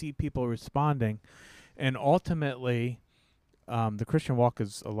 because you see people responding. And ultimately, the Christian walk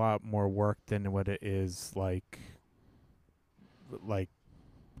is a lot more work than what it is like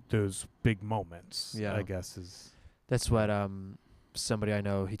those big moments. I guess that's what somebody I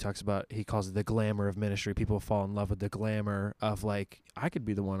know, he calls it the glamour of ministry. People fall in love with the glamour of, like, I could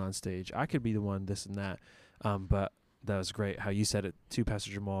be the one on stage, I could be the one this and that. But that was great how you said it too, Pastor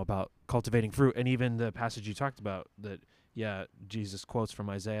Jamal, about cultivating fruit. And even the passage you talked about that, Jesus quotes from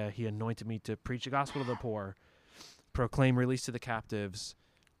Isaiah, he anointed me to preach the gospel to the poor, proclaim release to the captives,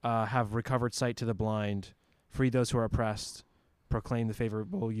 have recovered sight to the blind, free those who are oppressed, proclaim the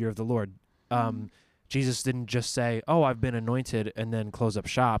favorable year of the Lord. Jesus didn't just say, oh, I've been anointed, and then close up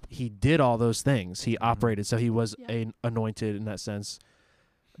shop. He did all those things. He operated. So he was anointed in that sense.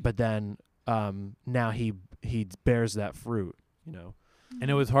 But then now he bears that fruit, And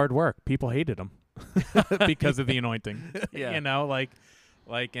it was hard work. People hated him because of the anointing. And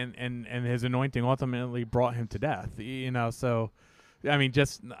his anointing ultimately brought him to death. So I mean,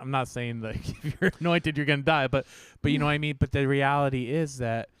 I'm not saying that if you're anointed you're gonna die, but you know what I mean. But the reality is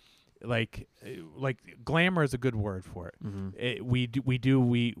that like glamour is a good word for it.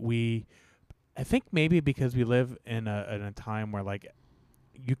 We I think maybe because we live in a time where, like,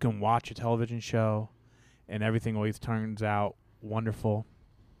 you can watch a television show and everything always turns out wonderful,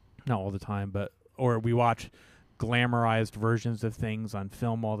 not all the time, or we watch glamorized versions of things on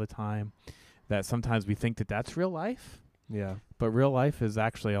film all the time, that sometimes we think that that's real life. Yeah. But real life is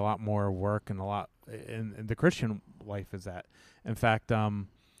actually a lot more work, and a lot, and the Christian life is that. In fact, what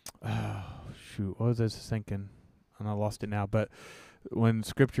was I just thinking? And I lost it now. But when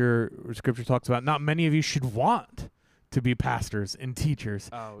scripture talks about, not many of you should want to be pastors and teachers,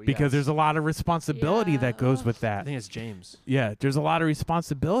 because there's a lot of responsibility that goes with I that. think it's James. Yeah, there's a lot of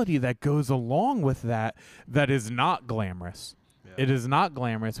responsibility that goes along with that is not glamorous. Yeah. It is not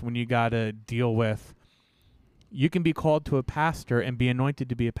glamorous when you got to deal with, you can be called to a pastor and be anointed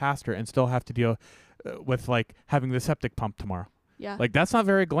to be a pastor and still have to deal with like having the septic pump tomorrow. Yeah. Like that's not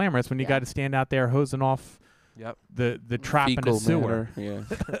very glamorous when you Yeah. got to stand out there hosing off Yep. the trap in a Fecal sewer. matter,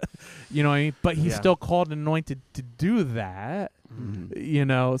 yeah. You know what I mean? But he's Yeah. still called and anointed to do that. Mhm. You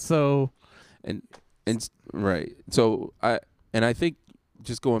know, so Right. So I think,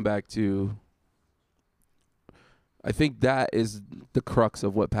 just going back to, I think that is the crux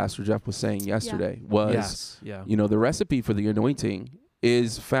of what Pastor Jeff was saying yesterday. Was Yes. Yeah. you know, the recipe for the anointing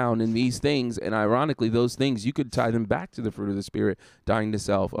is found in these things, and ironically, those things you could tie them back to the fruit of the Spirit, dying to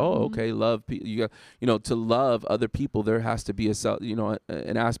self. Oh, Mhm. okay, love. You got, you know, to love other people, there has to be a self, you know,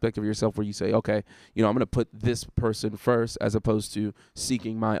 an aspect of yourself where you say, okay, you know, I'm going to put this person first, as opposed to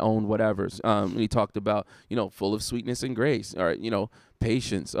seeking my own whatevers. He talked about, you know, full of sweetness and grace, or you know,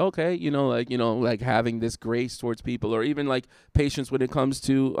 patience. Okay, you know, like having this grace towards people, or even like patience when it comes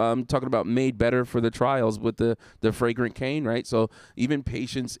to talking about made better for the trials with the fragrant cane, right? So even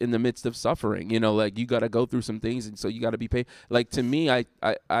patience in the midst of suffering, you know, like you got to go through some things, and so you got to be patient. Like to me,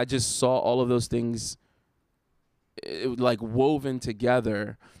 I just saw all of those things like woven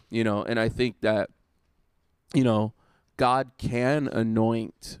together, you know, and I think that, you know, God can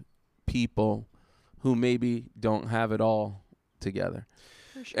anoint people who maybe don't have it all together.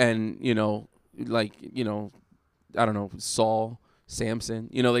 For sure. And, you know, like, you know, I don't know, Saul, Samson,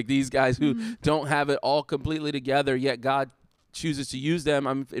 you know, like these guys who Mhm. don't have it all completely together, yet God chooses to use them.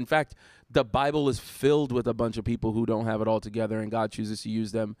 In fact, the Bible is filled with a bunch of people who don't have it all together, and God chooses to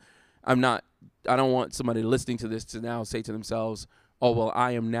use them. I don't want somebody listening to this to now say to themselves, oh, well,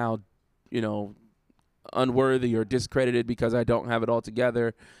 I am now, you know, unworthy or discredited because I don't have it all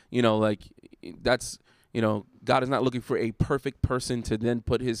together. You know, like that's, you know, God is not looking for a perfect person to then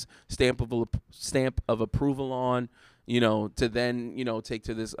put his stamp of approval on, you know, to then, you know, take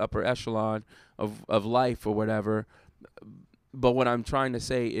to this upper echelon of life or whatever. But what I'm trying to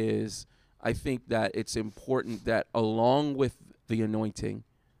say is, I think that it's important that along with the anointing,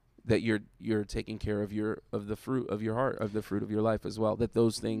 that you're taking care of the fruit of your heart, of the fruit of your life as well, that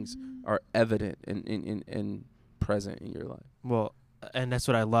those things are evident and present in your life. Well, and that's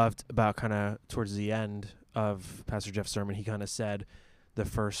what I loved about kind of towards the end of Pastor Jeff's sermon. He kind of said the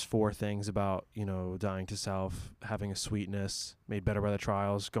first 4 things about, you know, dying to self, having a sweetness, made better by the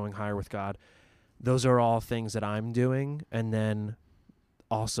trials, going higher with God. Those are all things that I'm doing. And then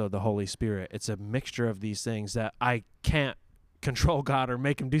also the Holy Spirit. It's a mixture of these things that I can't control God or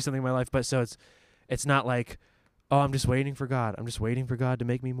make him do something in my life. But so it's not like, oh, I'm just waiting for God. I'm just waiting for God to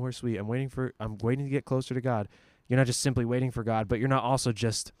make me more sweet. I'm waiting to get closer to God. You're not just simply waiting for God, but you're not also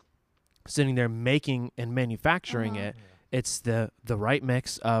just sitting there making and manufacturing it. It's the right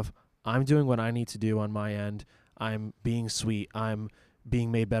mix of, I'm doing what I need to do on my end. I'm being sweet. I'm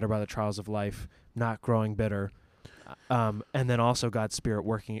being made better by the trials of life, not growing bitter. And then also God's Spirit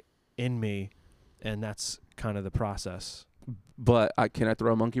working in me. And that's kind of the process. But can I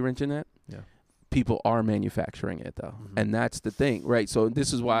throw a monkey wrench in that? Yeah. People are manufacturing it, though. Mhm. And that's the thing, right? So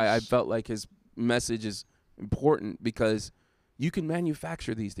this is why I felt like his message is important, because you can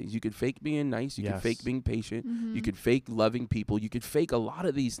manufacture these things. You could fake being nice. You could Yes. fake being patient. Mhm. You could fake loving people. You could fake a lot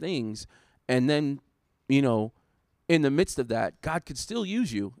of these things. And then, you know, in the midst of that, God could still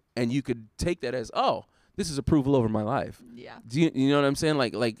use you. And you could take that as, oh, this is approval over my life. Yeah. Do you know what I'm saying?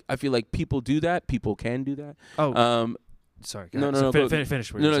 Like I feel like people do that. People can do that. Oh, sorry. Go no, ahead. no, So no,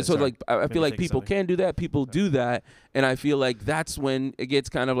 finish. what No, you no. said, So sorry. like, I feel like think people something. can do that. People do that, and I feel like that's when it gets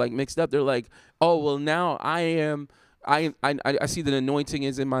kind of like mixed up. They're like, oh, well, now I see that anointing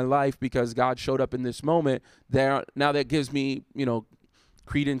is in my life because God showed up in this moment. Now that gives me, you know,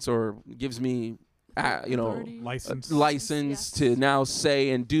 credence, or gives me, you know, Authority. License. license Yes. to now say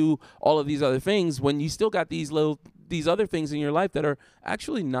and do all of these other things, when you still got these other things in your life that are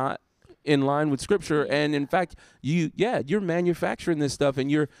actually not in line with Scripture. And in fact, you're manufacturing this stuff, and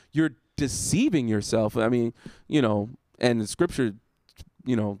you're deceiving yourself. I mean, you know, and the Scripture,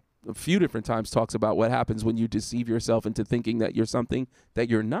 you know, a few different times talks about what happens when you deceive yourself into thinking that you're something that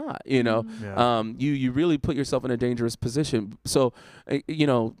you're not, you know. Mhm. Yeah. You really put yourself in a dangerous position. So, you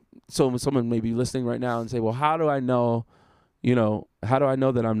know, so someone may be listening right now and say, well, how do I know, how do I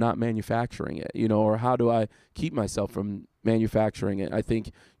know that I'm not manufacturing it, or how do I keep myself from manufacturing it? I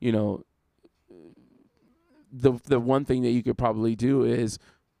think, the one thing that you could probably do is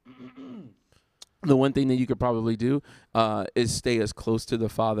is stay as close to the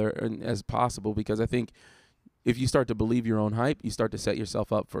Father as possible, because I think if you start to believe your own hype, you start to set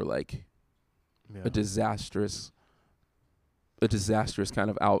yourself up for like a disastrous kind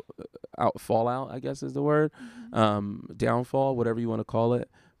of fallout, I guess is the word, downfall, whatever you want to call it.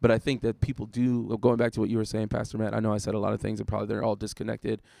 But I think that people do, going back to what you were saying, Pastor Matt, I know I said a lot of things and probably they're all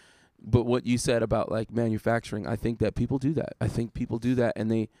disconnected, but what you said about like manufacturing, I think that people do that. I think people do that,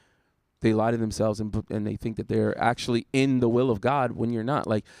 and they lie to themselves and they think that they're actually in the will of God when you're not.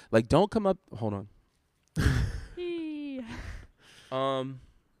 Like don't come up, hold on.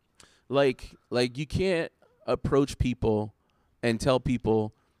 Like you can't approach people and tell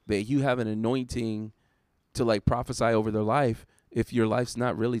people that you have an anointing to like prophesy over their life if your life's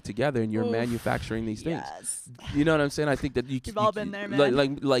not really together and you're manufacturing these things. Yes. You know what I'm saying? I think that We've all been there,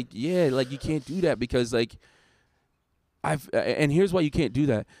 man. Like you can't do that, because like and here's why you can't do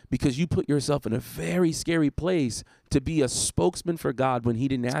that, because you put yourself in a very scary place to be a spokesman for God when he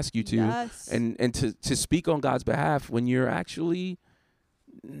didn't ask you to, and to speak on God's behalf when you're actually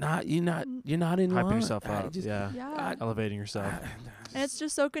you're not in hyping line. yourself up, elevating yourself. And it's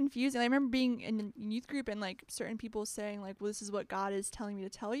just so confusing. I remember being in youth group and like certain people saying like, well, this is what God is telling me to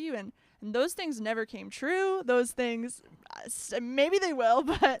tell you. And those things never came true. Those things, maybe they will,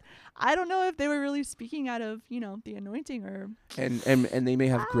 but I don't know if they were really speaking out of, the anointing or. And they may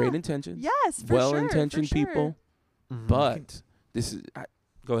have great intentions. Yes, for well-intentioned sure. people. Mm-hmm. But this is,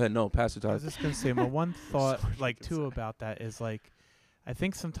 go ahead. No, Pastor Todd. I was just going to say, my one thought too about that is like, I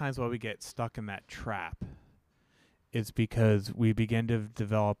think sometimes why we get stuck in that trap is because we begin to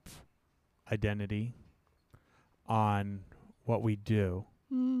develop identity on what we do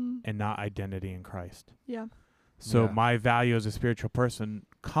and not identity in Christ. Yeah. So my value as a spiritual person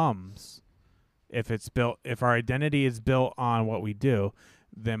comes if our identity is built on what we do,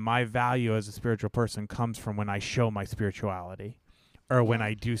 then my value as a spiritual person comes from when I show my spirituality or when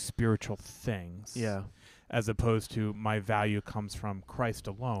I do spiritual things. Yeah. As opposed to my value comes from Christ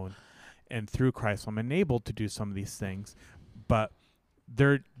alone, and through Christ I'm enabled to do some of these things, but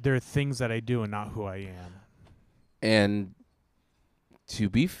they're things that I do and not who I am. And to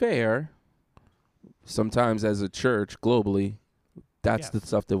be fair, sometimes as a church globally, that's the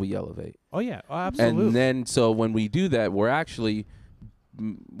stuff that we elevate. Oh yeah, absolutely. And then so when we do that, we're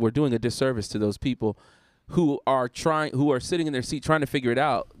doing a disservice to those people who are sitting in their seat trying to figure it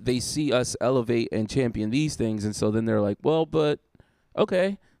out. They see us elevate and champion these things, and so then they're like, well, but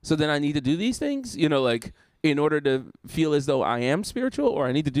okay, so then I need to do these things, like in order to feel as though I am spiritual, or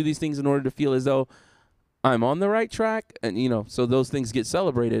I need to do these things in order to feel as though I'm on the right track, and so those things get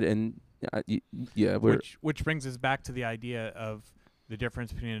celebrated, and which brings us back to the idea of the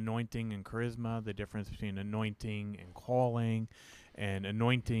difference between anointing and charisma, the difference between anointing and calling, and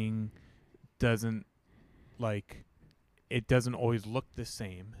anointing doesn't always look the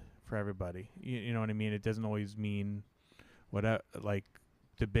same for everybody. You know what I mean? It doesn't always mean whatever, like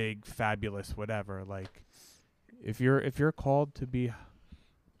the big fabulous whatever. Like if you're called to be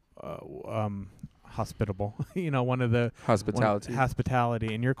hospitable, one of the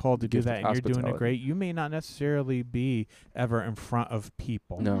hospitality, and you're called to do that, and you're doing it great, you may not necessarily be ever in front of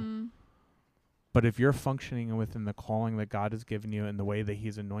people. No. Mm-hmm. But if you're functioning within the calling that God has given you and the way that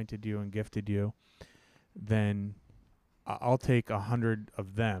he's anointed you and gifted you, then I'll take 100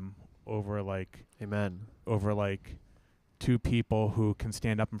 of them over Amen. Over two people who can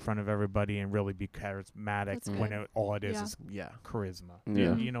stand up in front of everybody and really be charismatic when all it is charisma.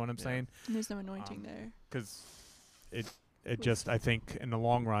 Yeah. You know what I'm saying? And there's no anointing there. Because it just, I think in the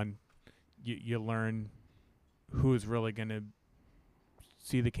long run, you learn who's really going to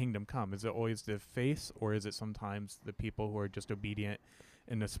see the kingdom come. Is it always the face, or is it sometimes the people who are just obedient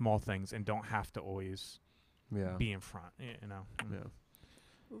in the small things and don't have to always be in front, Yeah.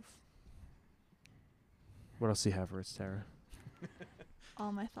 Oof. What else do you have for us, Tara?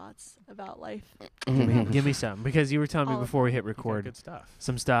 All my thoughts about life. Give me some, because you were telling me before we hit record good stuff.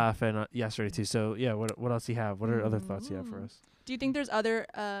 some stuff, and yesterday too. So yeah, what else do you have? What are other thoughts you have for us? Do you think there's other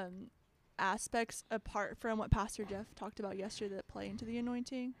aspects apart from what Pastor Jeff talked about yesterday that play into the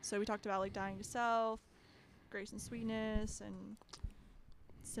anointing? So we talked about dying to self, grace and sweetness, and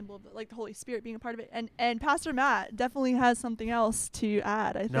symbol of the Holy Spirit being a part of it. And Pastor Matt definitely has something else to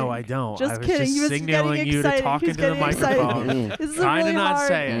add, I think. No, I don't. Just I was kidding. Just he was signaling you to talk into the microphone. This is Trying to not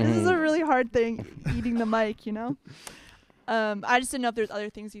say it. This is a really hard thing, eating the mic, I just didn't know if there's other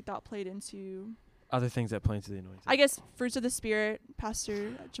things you thought played into. Other things that play into the anointing. I guess fruits of the spirit,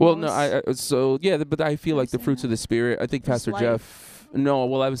 Pastor. Well, Jamal no, was- so yeah, but I feel What like are the you fruits of saying? the spirit. I think Just Pastor life. Jeff. No,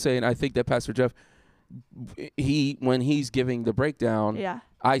 well, I was saying I think that Pastor Jeff, when he's giving the breakdown, yeah.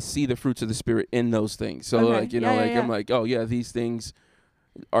 I see the fruits of the spirit in those things. So Okay. like Yeah, yeah, I'm yeah. like, oh yeah, these things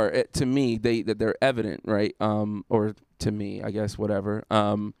are to me they're evident, right? Or to me, I guess whatever.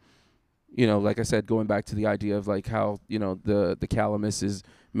 Like I said, going back to the idea of like how the calamus is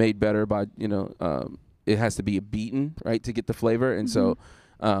made better by it has to be beaten, right, to get the flavor, and so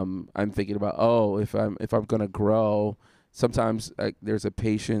I'm thinking about if I'm gonna grow, sometimes there's a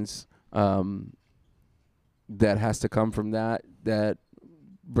patience that has to come from that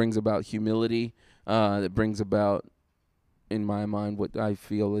brings about humility, that brings about, in my mind, what I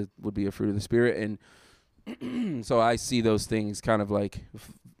feel would be a fruit of the spirit, and so I see those things kind of like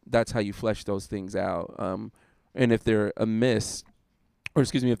that's how you flesh those things out, and if they're amiss, or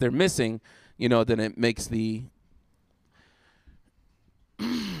excuse me, if they're missing, then it makes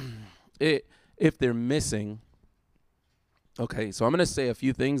if they're missing. Okay, so I'm gonna say a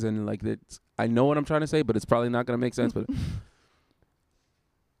few things, and like that, I know what I'm trying to say, but it's probably not gonna make sense. But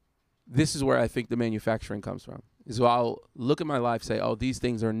this is where I think the manufacturing comes from. So I'll look at my life, say, "Oh, these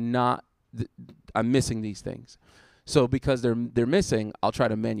things are not. I'm missing these things." So because they're missing, I'll try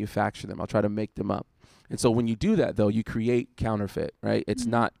to manufacture them. I'll try to make them up. And so when you do that, though, you create counterfeit, right? It's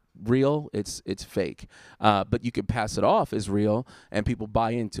not real, it's fake. But you can pass it off as real, and people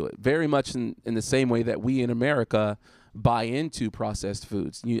buy into it. Very much in the same way that we in America buy into processed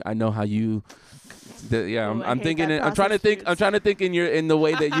foods. I know how you. Ooh, I'm thinking. I'm trying to processed think. I'm foods. trying to think in the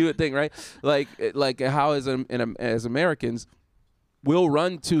way that you would think, right? Like how as Americans, we'll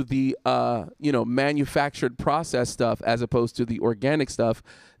run to the manufactured processed stuff as opposed to the organic stuff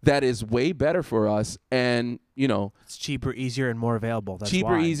that is way better for us, and It's cheaper, easier, and more available. That's cheaper,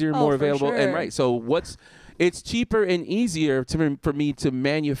 why. easier, Oh, more for available, and sure. right. So it's cheaper and easier for me to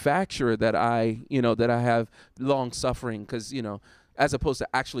manufacture that I have long suffering, because as opposed to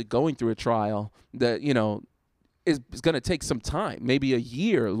actually going through a trial that is going to take some time, maybe a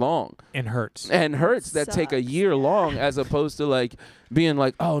year long, And hurts. that take a Sucks. year long, as opposed to like being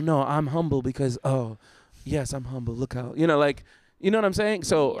like, oh no, I'm humble because yes, I'm humble. Look how you know what I'm saying.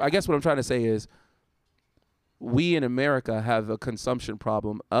 So Yeah. I guess what I'm trying to say is, we in America have a consumption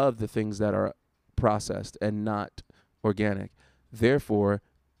problem of the things that are processed and not organic. Therefore,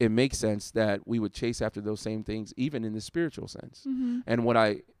 it makes sense that we would chase after those same things, even in the spiritual sense. Mm-hmm. And what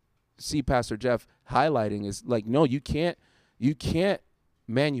I see Pastor Jeff highlighting is like, no, you can't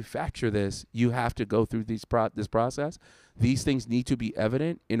manufacture this. You have to go through this process. These things need to be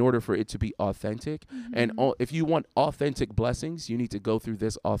evident in order for it to be authentic. And if you want authentic blessings, you need to go through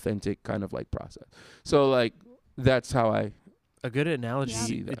this authentic kind of like process. So like that's how I A good analogy,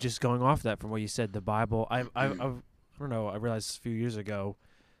 See that. just going off that from what you said, the Bible. I don't know. I realized a few years ago,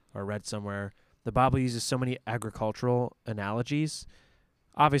 or read somewhere, the Bible uses so many agricultural analogies,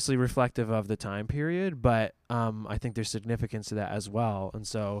 obviously reflective of the time period, but I think there's significance to that as well. And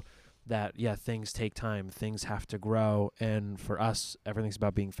so that, things take time, things have to grow, and for us, everything's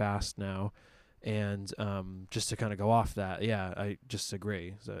about being fast now. And just to kind of go off that, I just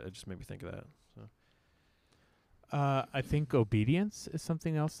agree. So it just made me think of that. So. I think obedience is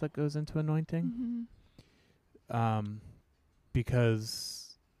something else that goes into anointing. Mm-hmm.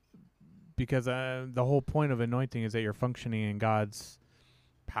 Because the whole point of anointing is that you're functioning in God's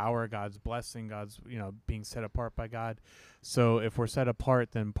power, God's blessing, God's being set apart by God. So if we're set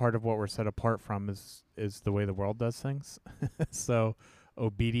apart, then part of what we're set apart from is the way the world does things. So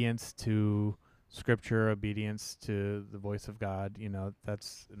obedience to Scripture, obedience to the voice of God,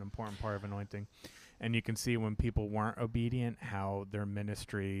 that's an important part of anointing. And you can see when people weren't obedient, how their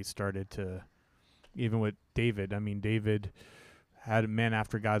ministry started to, even with David. I mean, David had a man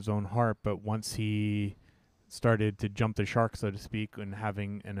after God's own heart, but once he started to jump the shark, so to speak, and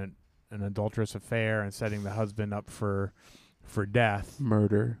having an adulterous affair and setting the husband up for death,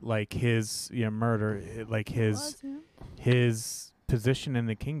 murder. like his murder, like his position in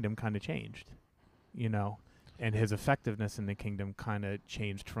the kingdom kind of changed, and his effectiveness in the kingdom kind of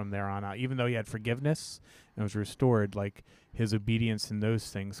changed from there on out. Even though he had forgiveness and was restored, like his obedience in those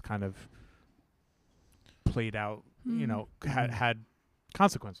things kind of played out, had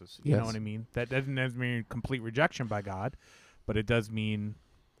consequences. You know Yes. what I mean? That doesn't mean complete rejection by God, but it does mean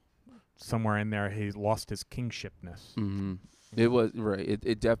somewhere in there he lost his kingshipness. Mm-hmm. It was right.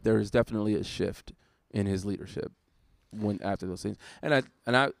 There is definitely a shift in his leadership after those things, and I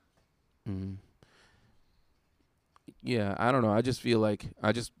don't know. I just feel like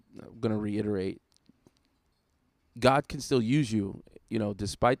I'm gonna reiterate God can still use you,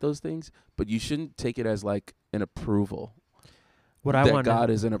 despite those things, but you shouldn't take it as like an approval. What I that want God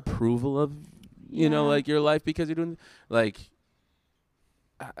is an approval of, like your life because you're doing like,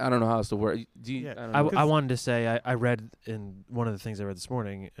 I don't know how else to word. I wanted to say I read in one of the things I read this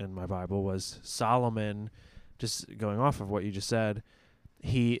morning in my Bible was Solomon, just going off of what you just said.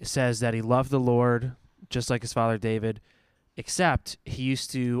 He says that he loved the Lord just like his father David, except he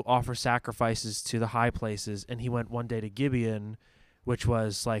used to offer sacrifices to the high places, and he went one day to Gibeon, which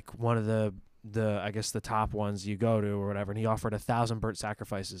was like one of the I guess the top ones you go to or whatever, and he offered 1,000 burnt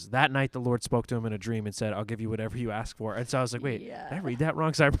sacrifices. That night the Lord spoke to him in a dream and said, I'll give you whatever you ask for. And so I was like, wait, did I read that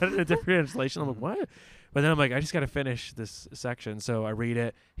wrong? So I read it in a different translation. I'm like, what? But then I'm like, I just got to finish this section. So I read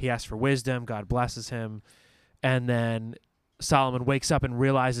it. He asks for wisdom. God blesses him. And then Solomon wakes up and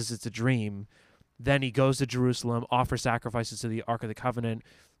realizes it's a dream. Then he goes to Jerusalem, offers sacrifices to the Ark of the Covenant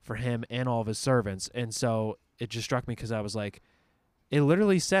for him and all of his servants. And so it just struck me because I was like, it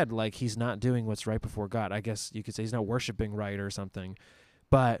literally said, like, he's not doing what's right before God. I guess you could say he's not worshiping right or something.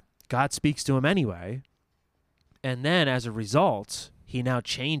 But God speaks to him anyway. And then as a result, he now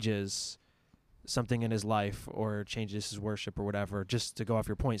changes something in his life or changes his worship or whatever, just to go off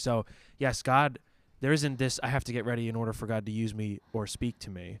your point. So, yes, God, there isn't this, I have to get ready in order for God to use me or speak to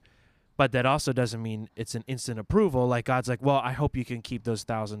me. But that also doesn't mean it's an instant approval. Like, God's like, well, I hope you can keep those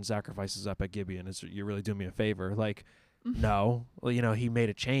 1,000 sacrifices up at Gibeon. You're really doing me a favor. Like, no. Well, he made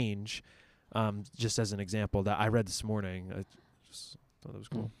a change, just as an example that I read this morning. I just thought that was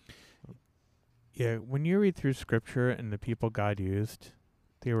cool. Yeah, when you read through Scripture and the people God used,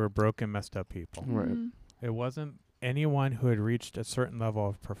 they were broken, messed up people. Right. It wasn't anyone who had reached a certain level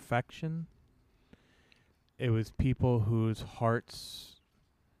of perfection. It was people whose hearts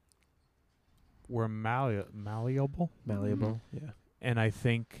were malleable. Malleable, yeah. And I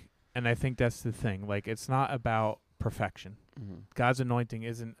think that's the thing. Like, it's not about perfection. God's anointing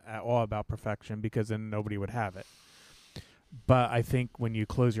isn't at all about perfection, because then nobody would have it. But I think when you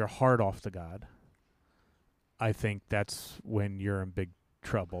close your heart off to God, I think that's when you're in big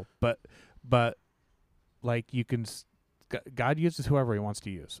trouble. But like, you can God uses whoever he wants to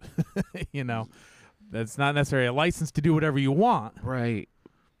use. That's not necessarily a license to do whatever you want. Right.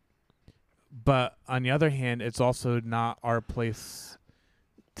 But on the other hand, it's also not our place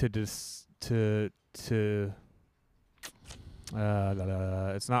to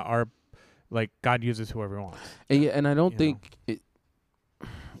it's not our, like, God uses whoever he wants. And I don't think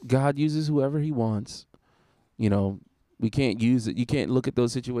God uses whoever he wants. We can't use it. You can't look at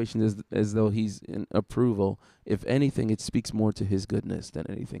those situations as though he's in approval. If anything, it speaks more to his goodness than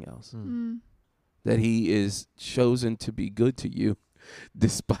anything else. That he is chosen to be good to you,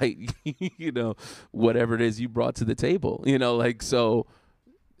 despite, whatever it is you brought to the table. So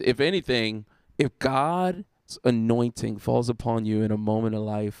if anything, if God's anointing falls upon you in a moment of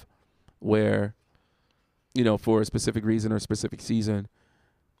life where, for a specific reason or a specific season,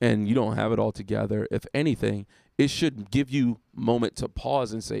 and you don't have it all together, if anything, it should give you a moment to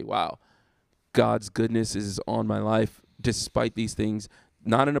pause and say, wow, God's goodness is on my life despite these things,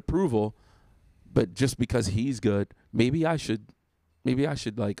 not an approval, but just because he's good. Maybe I should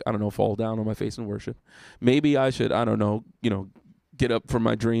like, I don't know, fall down on my face and worship. Maybe I should, I don't know, get up from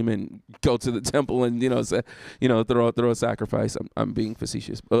my dream and go to the temple and, throw a sacrifice. I'm being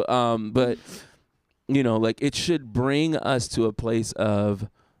facetious. But like, it should bring us to a place of,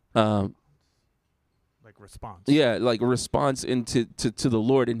 like, response. Yeah, like a response into to the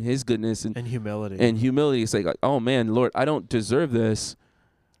Lord and his goodness and humility. And humility. It's like, oh man, Lord, I don't deserve this.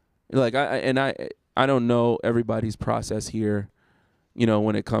 Like, I don't know everybody's process here,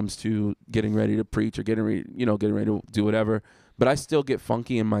 when it comes to getting ready to preach or getting ready to do whatever. But I still get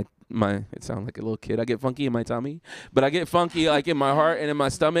funky in my it sounds like a little kid. I get funky in my tummy, but I get funky like in my heart and in my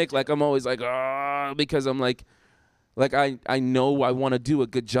stomach. Like, I'm always like, because I'm like I know I want to do a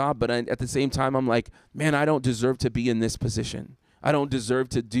good job, but at the same time, I'm like, man, I don't deserve to be in this position. I don't deserve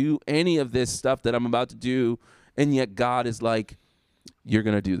to do any of this stuff that I'm about to do. And yet God is like, you're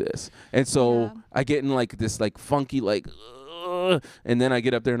going to do this. And so I get in like this like funky, like, and then I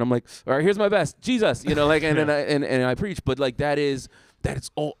get up there and I'm like, all right, here's my best, Jesus, and then I preach. But like, that's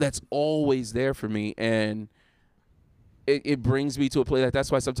always there for me. And it brings me to a place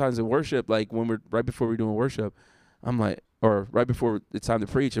that's why sometimes in worship, like when right before we're doing worship, I'm like, or right before it's time to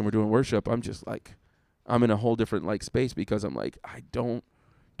preach and we're doing worship, I'm just like, I'm in a whole different like space, because I'm like, I don't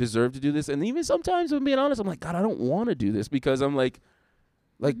deserve to do this. And even sometimes, if I'm being honest, I'm like, God, I don't want to do this, because I'm like,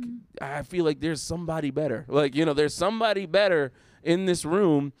 I feel like there's somebody better. Like, there's somebody better in this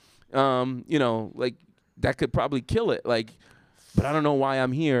room, like that could probably kill it. Like, but I don't know why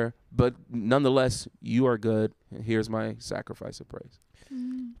I'm here. But nonetheless, you are good. Here's my sacrifice of praise.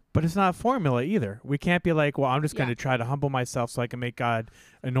 But it's not a formula either. We can't be like, well, I'm just going Yeah. to try to humble myself so I can make God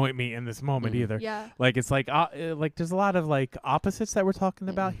anoint me in this moment either. Yeah. Like, it's like there's a lot of like opposites that we're talking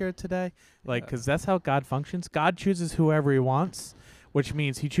about here today. Like, because that's how God functions. God chooses whoever he wants, which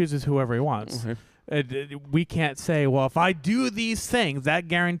means he chooses whoever he wants. We can't say, well, if I do these things, that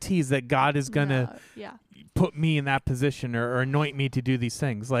guarantees that God is going to Yeah. put me in that position or anoint me to do these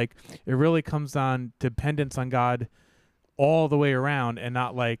things. Like, it really comes on dependence on God all the way around, and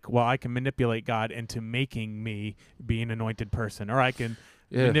not like, well, I can manipulate God into making me be an anointed person, or I can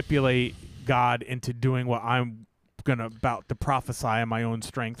manipulate God into doing what I'm about to prophesy on my own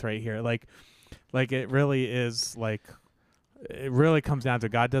strength right here. Like it really is like, it really comes down to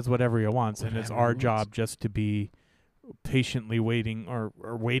God does whatever he wants, and it's our job just to be patiently waiting or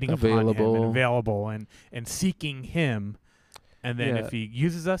waiting upon him and available and seeking him. And then if he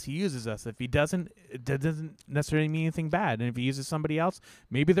uses us, he uses us. If he doesn't, it doesn't necessarily mean anything bad. And if he uses somebody else,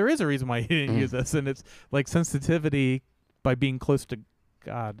 maybe there is a reason why he didn't use us. And it's like sensitivity by being close to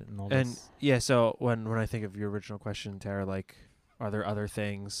God and all this. And yeah, so when I think of your original question, Tara, like, are there other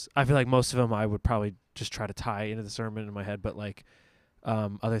things? I feel like most of them I would probably just try to tie into the sermon in my head, but like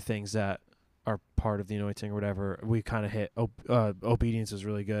other things that are part of the anointing or whatever, we kind of hit. Obedience is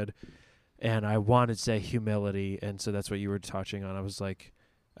really good. And I wanted to say humility, and so that's what you were touching on. I was like,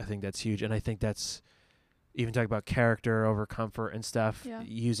 I think that's huge. And I think that's, even talking about character over comfort and stuff,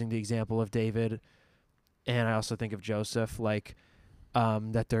 using the example of David. And I also think of Joseph, like,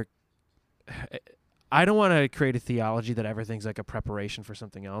 that they're, I don't want to create a theology that everything's like a preparation for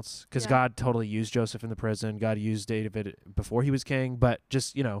something else, because God totally used Joseph in the prison. God used David before he was king, but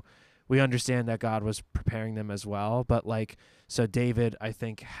just, we understand that God was preparing them as well. But like, so David, I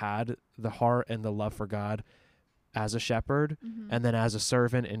think, had the heart and the love for God as a shepherd, and then as a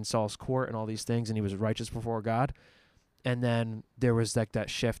servant in Saul's court and all these things, and he was righteous before God. And then there was like that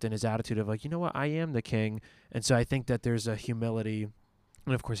shift in his attitude of like, you know what, I am the king. And so I think that there's a humility,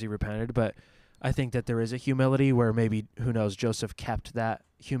 and of course he repented, but I think that there is a humility where maybe, who knows, Joseph kept that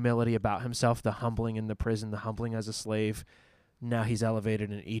humility about himself, the humbling in the prison, the humbling as a slave. Now he's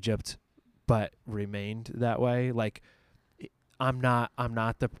elevated in Egypt, but remained that way. Like, I'm not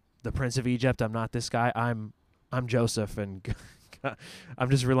the prince of Egypt. I'm not this guy. I'm Joseph, and I'm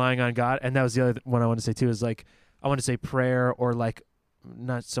just relying on God. And that was the other one I want to say too, is like, I want to say prayer, or like,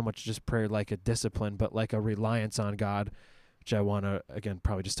 not so much just prayer like a discipline, but like a reliance on God, which I want to, again,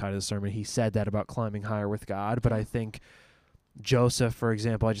 probably just tie to the sermon. He said that about climbing higher with God. But I think Joseph, for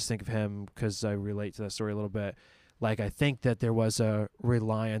example, I just think of him because I relate to that story a little bit. Like, I think that there was a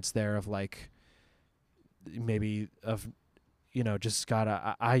reliance there of like, maybe of, just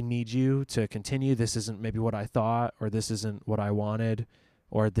God, I need you to continue. This isn't maybe what I thought, or this isn't what I wanted,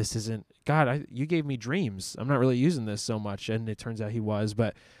 or this isn't, God, you gave me dreams. I'm not really using this so much. And it turns out he was,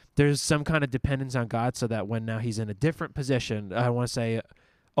 but there's some kind of dependence on God, so that when now he's in a different position, I want to say,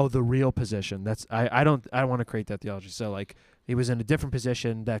 the real position. That's, I don't want to create that theology. So like, he was in a different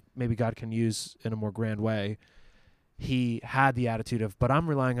position that maybe God can use in a more grand way. He had the attitude of, but I'm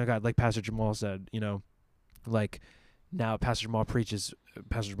relying on God, like Pastor Jamal said, like, now Pastor Jamal preaches.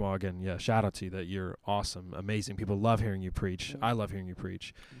 Pastor Jamal, again, shout out to you, that you're awesome, amazing. People love hearing you preach. I love hearing you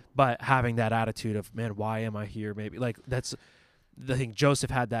preach. But having that attitude of, man, why am I here? Maybe like, that's the thing.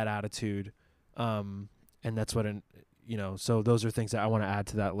 Joseph had that attitude, and that's what, so those are things that I want to add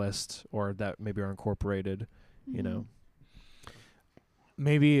to that list, or that maybe are incorporated,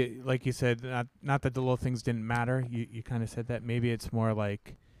 Maybe, like you said, not that the little things didn't matter. You kind of said that. Maybe it's more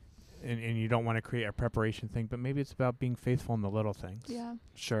like, and you don't want to create a preparation thing, but maybe it's about being faithful in the little things. Yeah.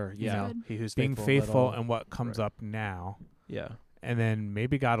 Sure. Yeah. Good. He who's being faithful in what comes Right. up now. Yeah. And then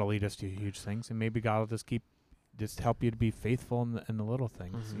maybe God will lead us to huge things, and maybe God will just help you to be faithful in the little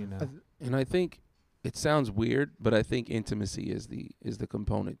things, And I think it sounds weird, but I think intimacy is the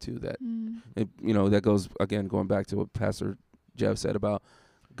component too, that that goes, again, going back to what Pastor Jeff said about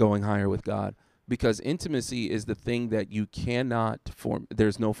going higher with God, because intimacy is the thing that you cannot form.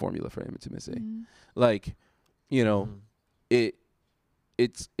 There's no formula for intimacy. Like,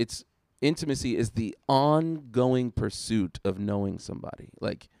 it's intimacy is the ongoing pursuit of knowing somebody,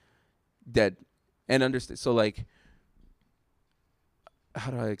 like that, and understand. So like,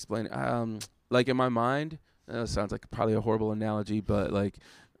 how do I explain it? Like, in my mind, it sounds like probably a horrible analogy, but like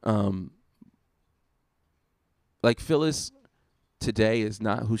Phyllis today is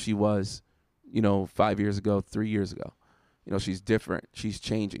not who she was, 5 years ago, 3 years ago. She's different. She's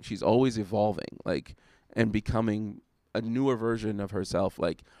changing. She's always evolving, like, and becoming a newer version of herself.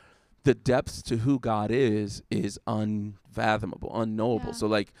 Like, the depths to who God is unfathomable, unknowable. Yeah. So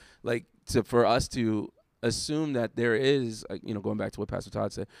like for us to assume that there is, going back to what Pastor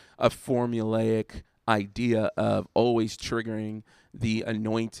Todd said, a formulaic idea of always triggering the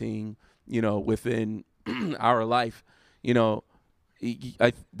anointing, within our life, that's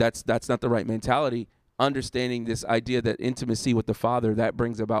not the right mentality. Understanding this idea that intimacy with the Father, that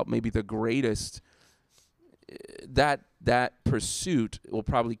brings about maybe the greatest, that pursuit will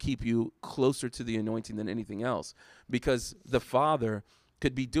probably keep you closer to the anointing than anything else, because the Father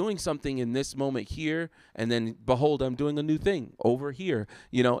could be doing something in this moment here, and then behold, I'm doing a new thing over here,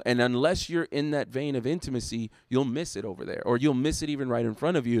 and unless you're in that vein of intimacy, you'll miss it over there, or you'll miss it even right in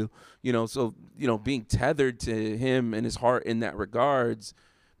front of you, so being tethered to him and his heart in that regards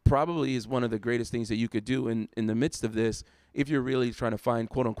probably is one of the greatest things that you could do in the midst of this, if you're really trying to find,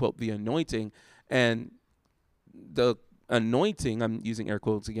 quote unquote, the anointing. And the anointing, I'm using air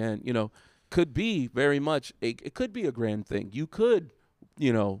quotes again, could be very much it could be a grand thing. You could,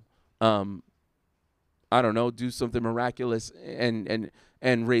 I don't know, do something miraculous and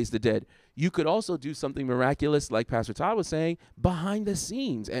raise the dead. You could also do something miraculous, like Pastor Todd was saying, behind the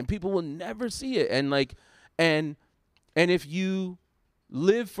scenes, and people will never see it. And if you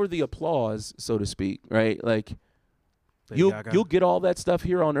live for the applause, so to speak, right? Like you'll get all that stuff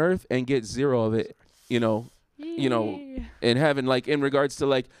here on earth and get zero of it, in heaven. Like in regards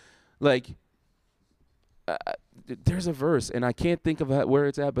to there's a verse, and I can't think of where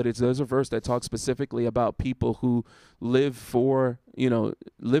it's at, but there's a verse that talks specifically about people who live for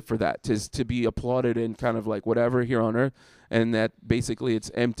that, to be applauded and kind of like whatever here on earth, and that basically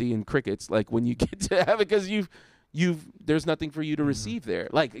it's empty and crickets, like when you get to heaven, because there's nothing for you to receive there.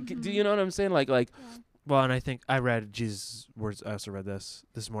 Like, do you know what I'm saying? Like. Well, and I think I read Jesus' words. I also read this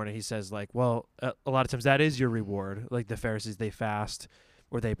morning. He says, like, well, a lot of times that is your reward. Like the Pharisees, they fast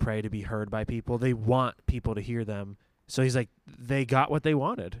or they pray to be heard by people. They want people to hear them. So he's like, they got what they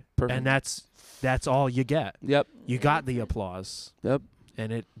wanted. Perfect. And that's all you get. Yep. You got the applause. Yep.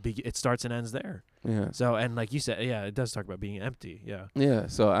 And it starts and ends there. Yeah. So, and like you said, yeah, it does talk about being empty. Yeah. Yeah.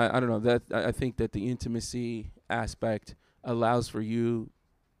 So I don't know, that I think that the intimacy aspect allows for you.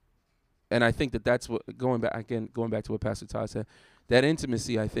 And I think that's what, going back to what Pastor Todd said, that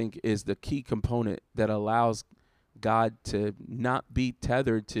intimacy, I think, is the key component that allows God to not be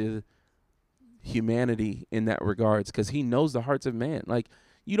tethered to humanity in that regards, because he knows the hearts of man. Like,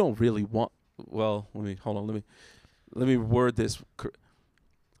 you don't really want, well, let me word this.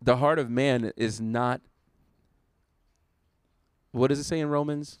 The heart of man is not, what does it say in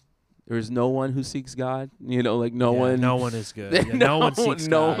Romans? There is no one who seeks God. No one. No one is good. Yeah, no one seeks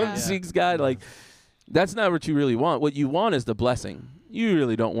God. No one seeks God. Like, that's not what you really want. What you want is the blessing. You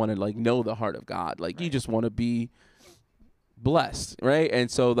really don't want to know the heart of God. Like, you just want to be blessed, right? And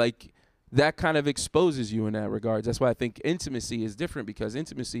so that kind of exposes you in that regards. That's why I think intimacy is different, because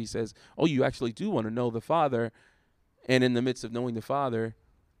intimacy says, oh, you actually do want to know the Father, and in the midst of knowing the Father,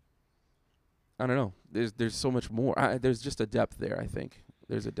 I don't know. There's so much more. There's just a depth there. I think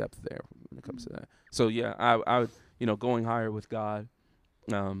there's a depth there when it comes to that. So yeah, I would, going higher with God.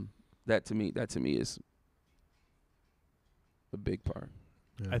 That to me is a big part.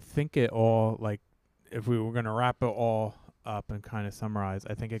 I think it all, if we were going to wrap it all up and kind of summarize,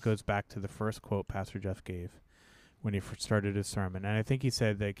 I think it goes back to the first quote Pastor Jeff gave when he first started his sermon. And I think he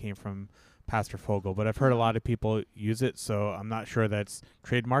said that it came from Pastor Fogel, but I've heard a lot of people use it, so I'm not sure that's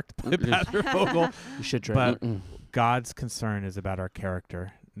trademarked by Pastor Fogel. You should but God's concern is about our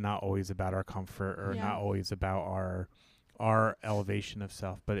character, not always about our comfort, or not always about our elevation of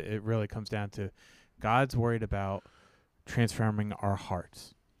self, but it really comes down to God's worried about transforming our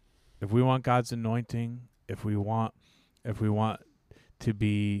hearts. If we want God's anointing, if we want to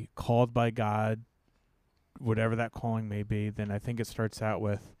be called by God, whatever that calling may be, then I think it starts out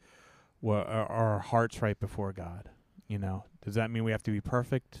with our hearts right before God. Does that mean we have to be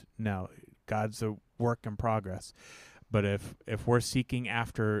perfect? No, God's a work in progress. But if we're seeking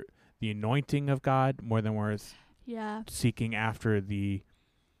after the anointing of God more than we're seeking after the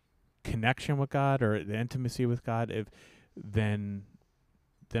connection with God or the intimacy with God, then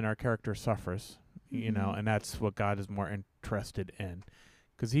our character suffers, and that's what God is more interested in,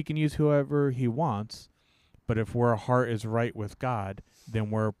 because he can use whoever he wants. But if our heart is right with God, then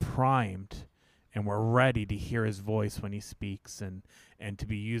we're primed and we're ready to hear his voice when he speaks and to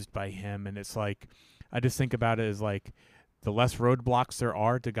be used by him. And it's I just think about it as the less roadblocks there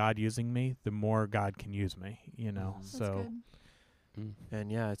are to God using me, the more God can use me, That's so. good. And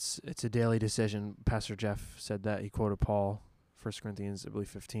yeah, it's a daily decision. Pastor Jeff said that. He quoted Paul, 1 Corinthians, I believe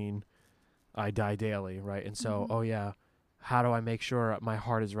 15. I die daily, right? And so, how do I make sure my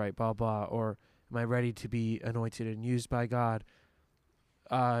heart is right, blah, blah, or am I ready to be anointed and used by God?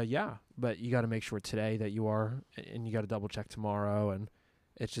 Yeah, but you got to make sure today that you are, and you got to double check tomorrow. And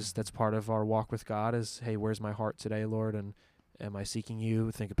it's just, that's part of our walk with God is, hey, where's my heart today, Lord? And am I seeking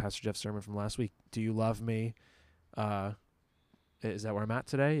you? Think of Pastor Jeff's sermon from last week. Do you love me? Is that where I'm at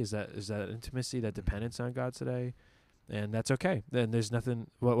today? Is that intimacy, that dependence on God today? And that's okay. Then there's nothing,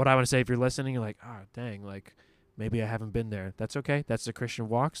 what I want to say, if you're listening, you're like, dang, like maybe I haven't been there. That's okay. That's the Christian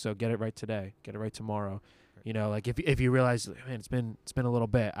walk. So get it right today. Get it right tomorrow. You know, like if you realize, man, it's been a little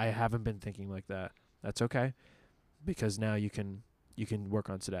bit, I haven't been thinking like that. That's okay. Because now you can work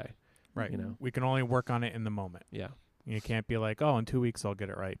on today. Right. You know, We can only work on it in the moment. yeah. You can't be like, in 2 weeks I'll get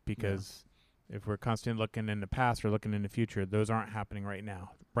it right, because if we're constantly looking in the past or looking in the future, those aren't happening right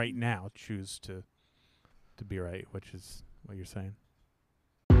now. Right now, choose to be right, which is what you're saying.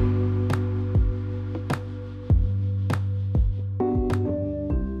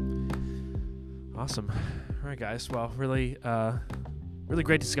 Awesome. All right, guys. Well, really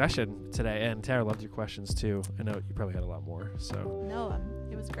great discussion today. And Tara, loved your questions too. I know you probably had a lot more. So No,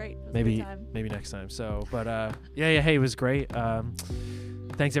 it was great. It was a maybe good time. maybe next time. So, but yeah. Hey, it was great.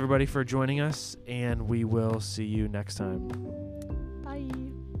 Thanks everybody for joining us, and we will see you next time. Bye.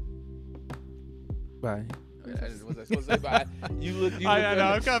 Bye. Was I supposed to say bye? You look. I know.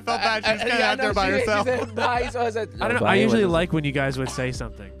 I kind of felt bad. She was kind of out there by herself. She said bye, so I said, I don't know. I usually like when you guys would say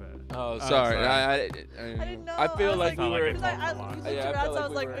something, but Oh, sorry. sorry. I I didn't know. I feel was like we felt like were. it Because I felt usually a lot. Yeah, I throughout, felt so I like was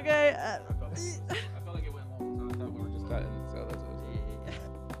we like, were- okay.